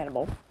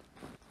understandable.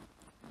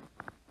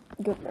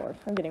 Good lord,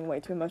 I'm getting way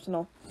too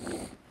emotional.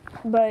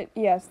 But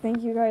yes,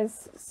 thank you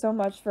guys so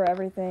much for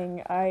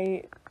everything.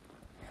 I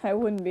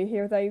wouldn't be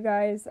here without you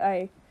guys.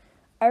 I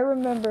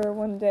remember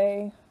one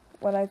day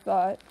when I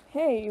thought,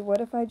 hey, what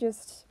if I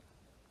just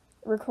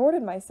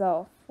recorded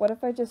myself? What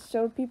if I just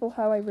showed people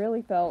how I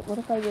really felt? What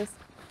if I just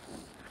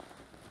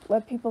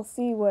let people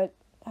see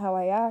how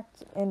I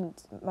act and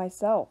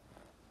myself?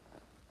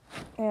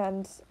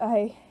 And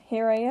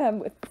here I am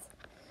with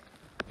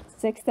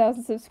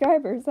 6,000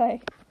 subscribers.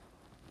 I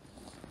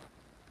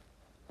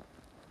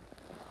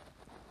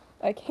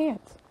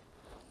can't.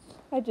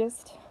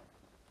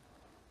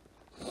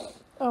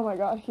 Oh my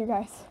god, you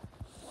guys.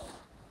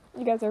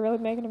 You guys are really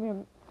making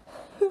me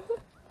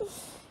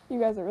you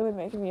guys are really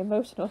making me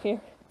emotional here.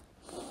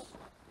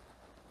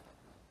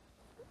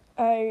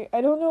 I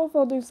don't know if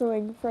I'll do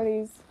something for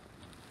these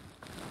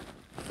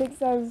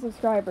 6,000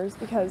 subscribers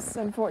because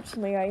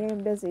unfortunately I am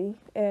busy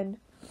and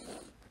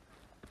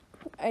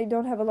I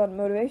don't have a lot of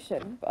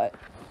motivation, but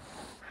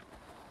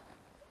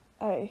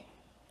I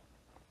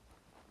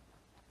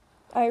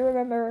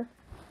remember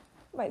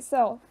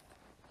myself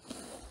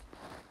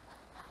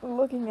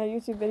looking at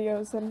YouTube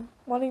videos and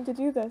wanting to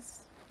do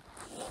this.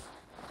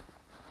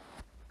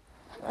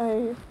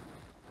 Oh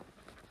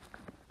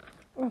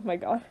my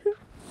god.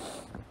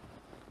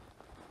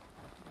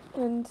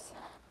 And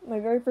my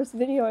very first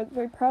video, I was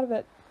very proud of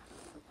it.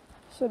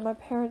 Showed my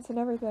parents and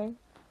everything.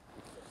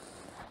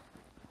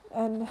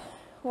 And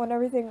when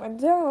everything went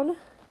down,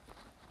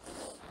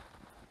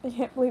 I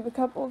can't believe a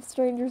couple of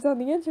strangers on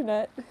the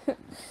internet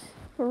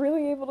were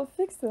really able to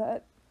fix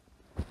that.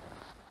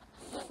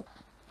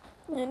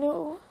 I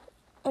know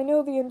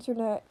the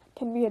internet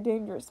can be a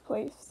dangerous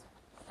place,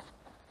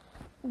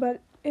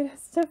 but it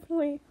has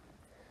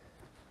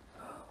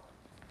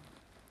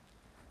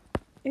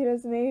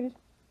made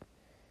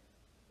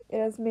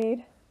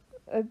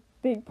a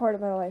big part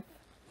of my life.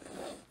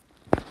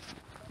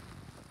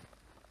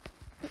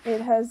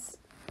 It has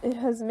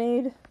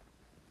made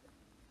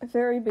a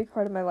very big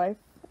part of my life,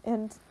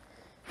 and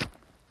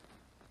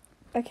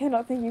I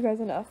cannot thank you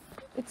guys enough.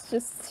 It's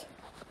just,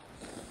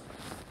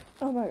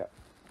 oh my god.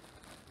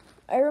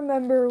 I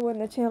remember when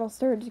the channel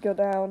started to go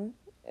down,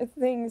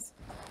 things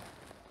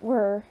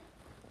were,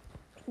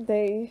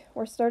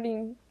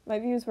 my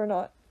views were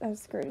not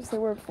as great as they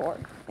were before,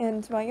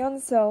 and my young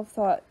self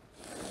thought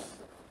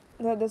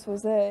that this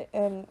was it,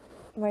 and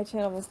my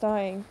channel was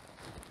dying,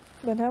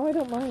 but now I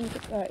don't mind,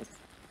 guys.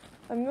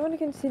 I'm going to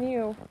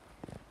continue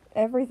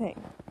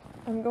everything.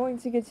 I'm going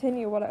to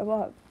continue what I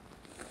love,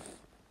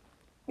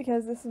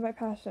 because this is my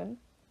passion,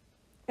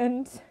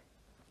 and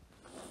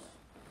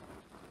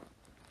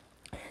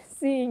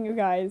seeing you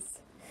guys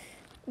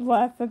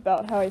laugh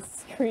about how I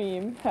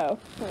scream, how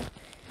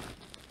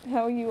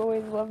you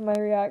always love my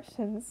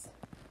reactions.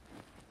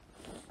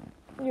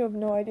 You have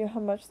no idea how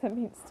much that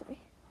means to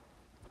me.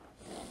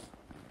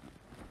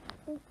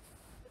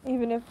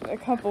 Even if a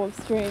couple of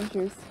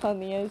strangers on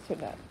the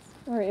internet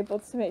are able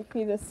to make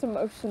me this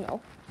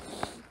emotional.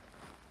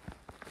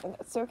 And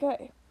that's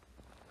okay.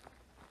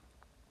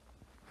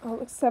 I'll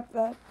accept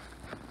that.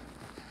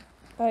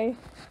 I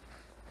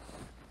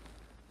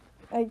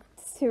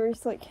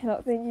seriously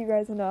cannot thank you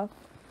guys enough.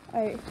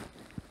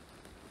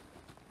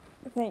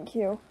 Thank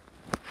you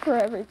for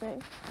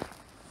everything.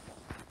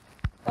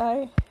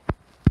 I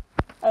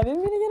didn't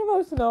mean to get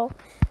emotional.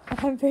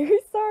 I'm very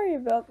sorry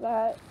about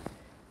that.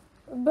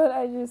 But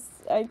I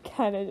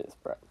kinda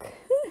just broke.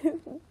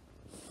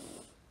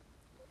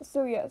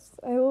 So yes,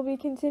 I will be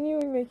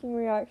continuing making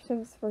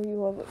reactions for you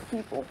lovely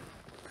people.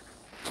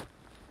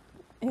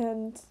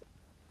 And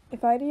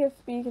if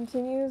IDFB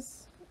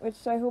continues,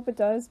 which I hope it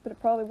does, but it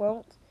probably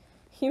won't,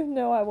 you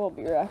know I will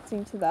be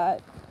reacting to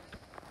that.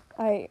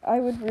 I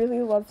would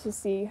really love to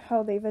see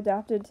how they've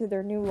adapted to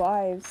their new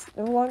lives.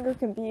 No longer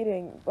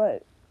competing,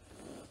 but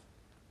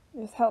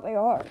just how they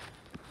are.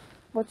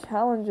 What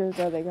challenges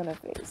are they gonna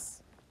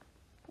face?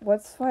 Will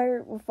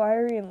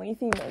Fiery and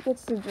Leafy make it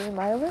to Dream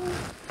Island?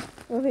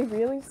 Will they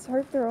really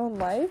start their own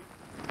life?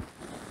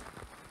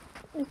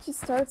 It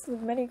just starts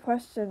with many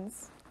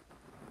questions.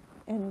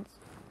 And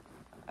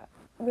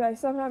I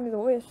sometimes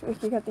wish we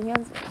could get the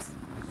answers.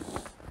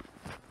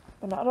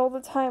 But not all the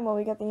time will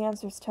we get the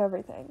answers to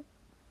everything.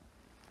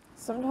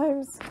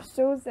 Sometimes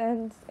shows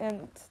end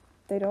and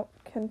they don't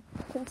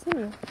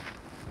continue.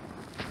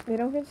 They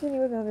don't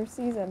continue with another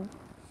season.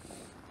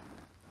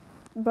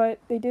 But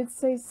they did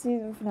say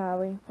season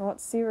finale,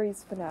 not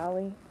series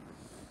finale.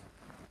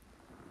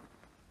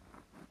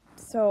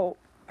 So,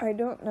 I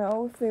don't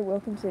know if they will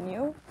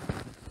continue.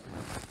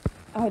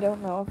 I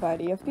don't know if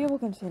IDFB will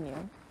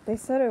continue. They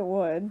said it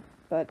would,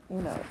 but,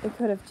 you know, they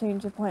could have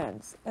changed the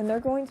plans. And they're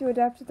going to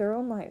adapt to their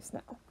own lives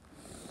now.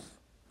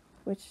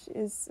 Which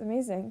is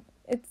amazing.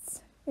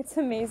 It's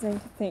amazing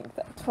to think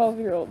that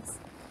 12-year-olds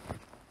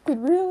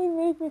could really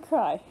make me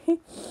cry. Could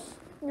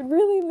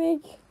really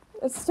make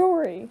a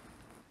story.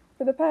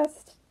 For the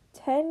past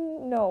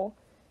 10, no,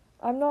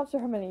 I'm not sure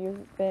how many years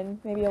it's been,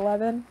 maybe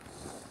 11.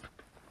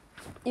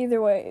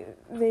 Either way,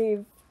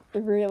 they've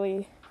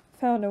really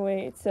found a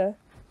way to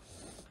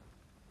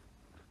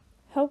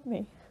help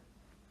me.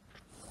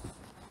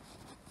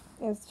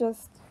 It's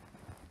just,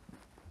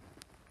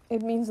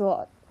 it means a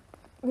lot.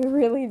 It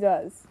really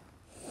does.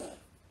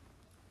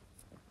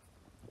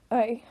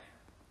 I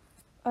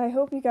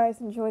hope you guys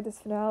enjoyed this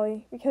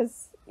finale,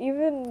 because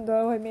even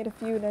though I made a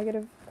few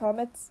negative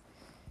comments,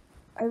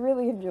 I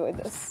really enjoyed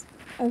this.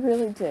 I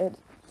really did.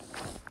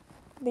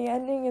 The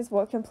ending is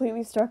what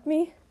completely struck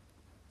me,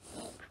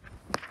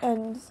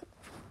 and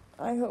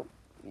I hope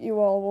you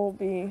all will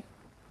be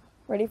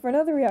ready for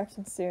another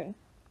reaction soon.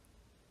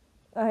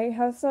 I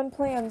have some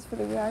plans for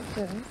the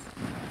reactions.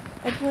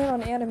 I plan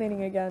on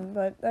animating again,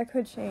 but that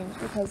could change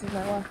because of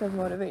my lack of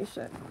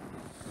motivation.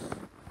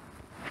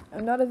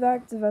 I'm not as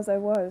active as I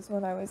was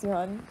when I was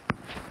young,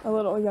 a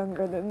little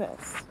younger than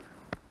this.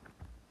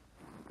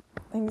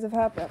 Things have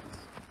happened.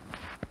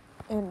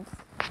 And,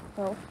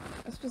 well,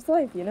 it's just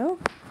life, you know?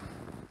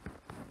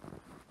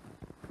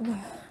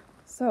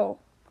 So,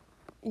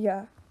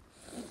 yeah.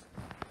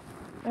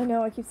 I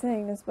know I keep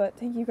saying this, but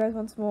thank you guys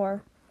once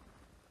more.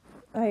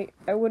 I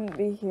wouldn't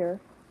be here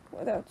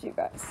without you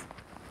guys.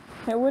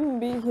 I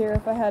wouldn't be here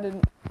if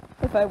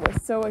I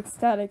was so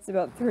ecstatic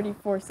about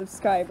 34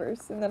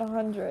 subscribers, and then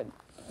 100,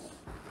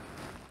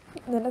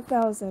 and then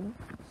 1,000.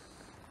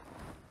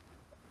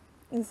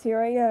 And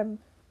here I am,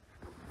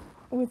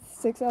 with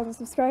 6,000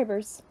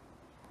 subscribers.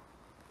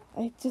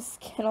 I just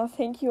cannot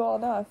thank you all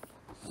enough.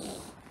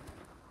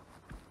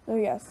 Oh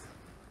yes,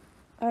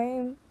 I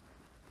am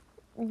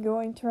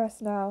going to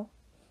rest now,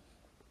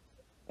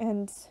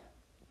 and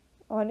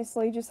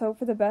honestly just hope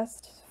for the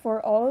best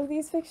for all of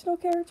these fictional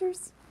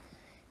characters,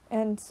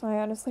 and I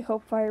honestly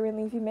hope Fiery and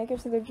Leafy make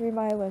it to their dream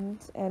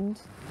island, and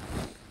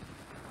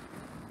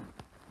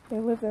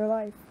they live their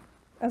life.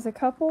 As a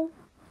couple,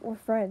 or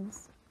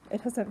friends,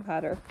 it doesn't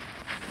matter.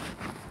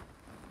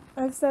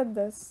 I've said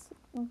this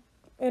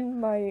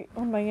on my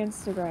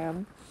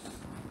Instagram,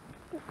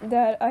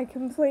 that I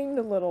complained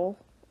a little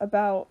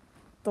about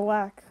the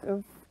lack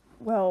of,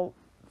 well,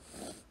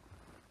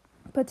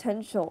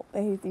 potential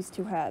these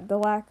two had. The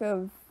lack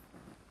of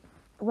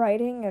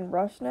writing and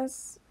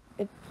rushness.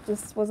 It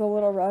just was a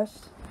little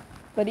rushed.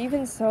 But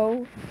even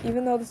so,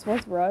 even though this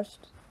was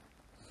rushed,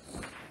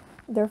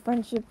 their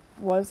friendship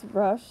was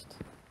rushed.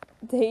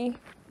 They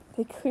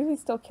clearly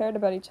still cared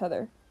about each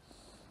other.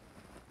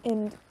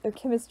 And their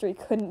chemistry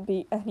couldn't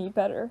be any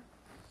better.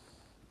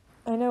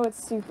 I know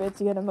it's stupid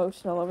to get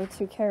emotional over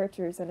two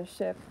characters in a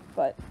ship,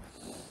 but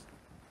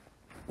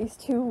these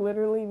two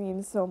literally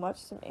mean so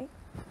much to me.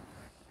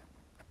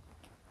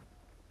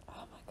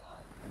 Oh my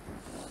god.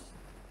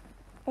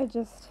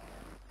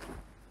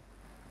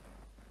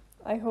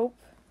 I hope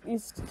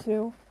these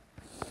two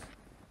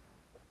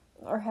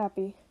are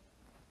happy.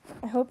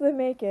 I hope they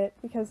make it,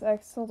 because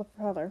X told a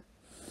brother.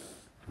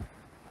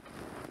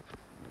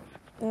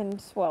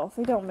 And, well, if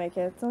they don't make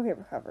it, they'll get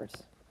recovered.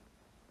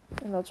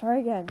 And they'll try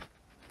again.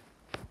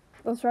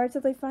 They'll try till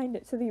they find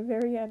it to the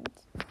very end.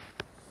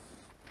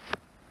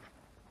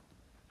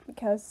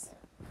 Because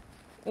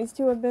these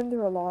two have been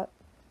through a lot.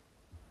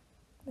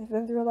 They've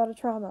been through a lot of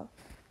trauma.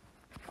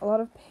 A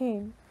lot of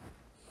pain.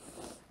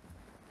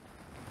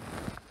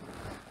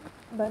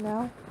 But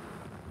now,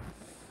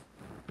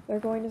 they're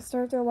going to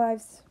start their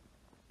lives.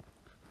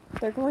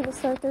 They're going to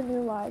start their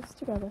new lives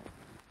together.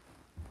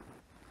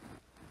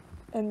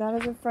 And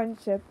that is a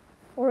friendship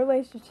or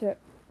relationship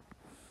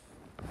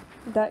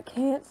that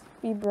can't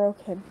be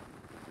broken.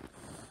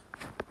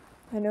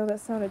 I know that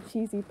sounded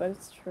cheesy, but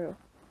it's true.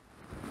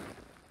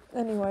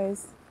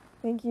 Anyways,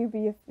 thank you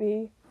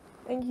BFB,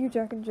 thank you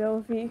Jack and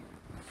Jellyfy,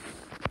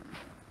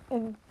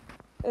 and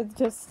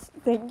just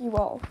thank you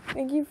all.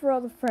 Thank you for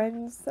all the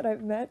friends that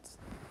I've met.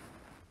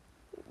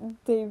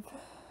 They've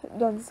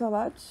done so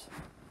much.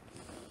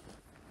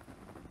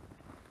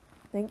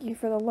 Thank you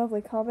for the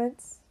lovely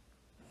comments.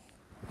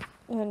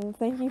 And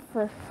thank you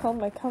for all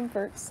my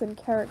comforts and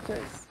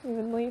characters,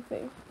 even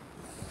Leafy.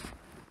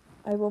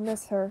 I will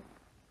miss her.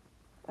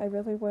 I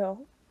really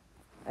will.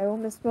 I will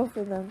miss both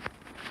of them,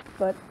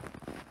 but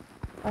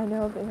I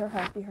know they are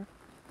happier.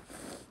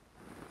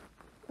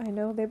 I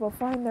know they will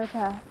find their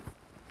path.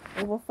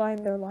 They will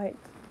find their light.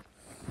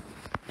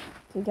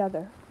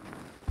 Together.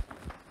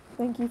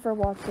 Thank you for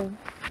watching,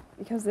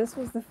 because this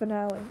was the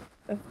finale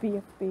of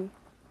BFB.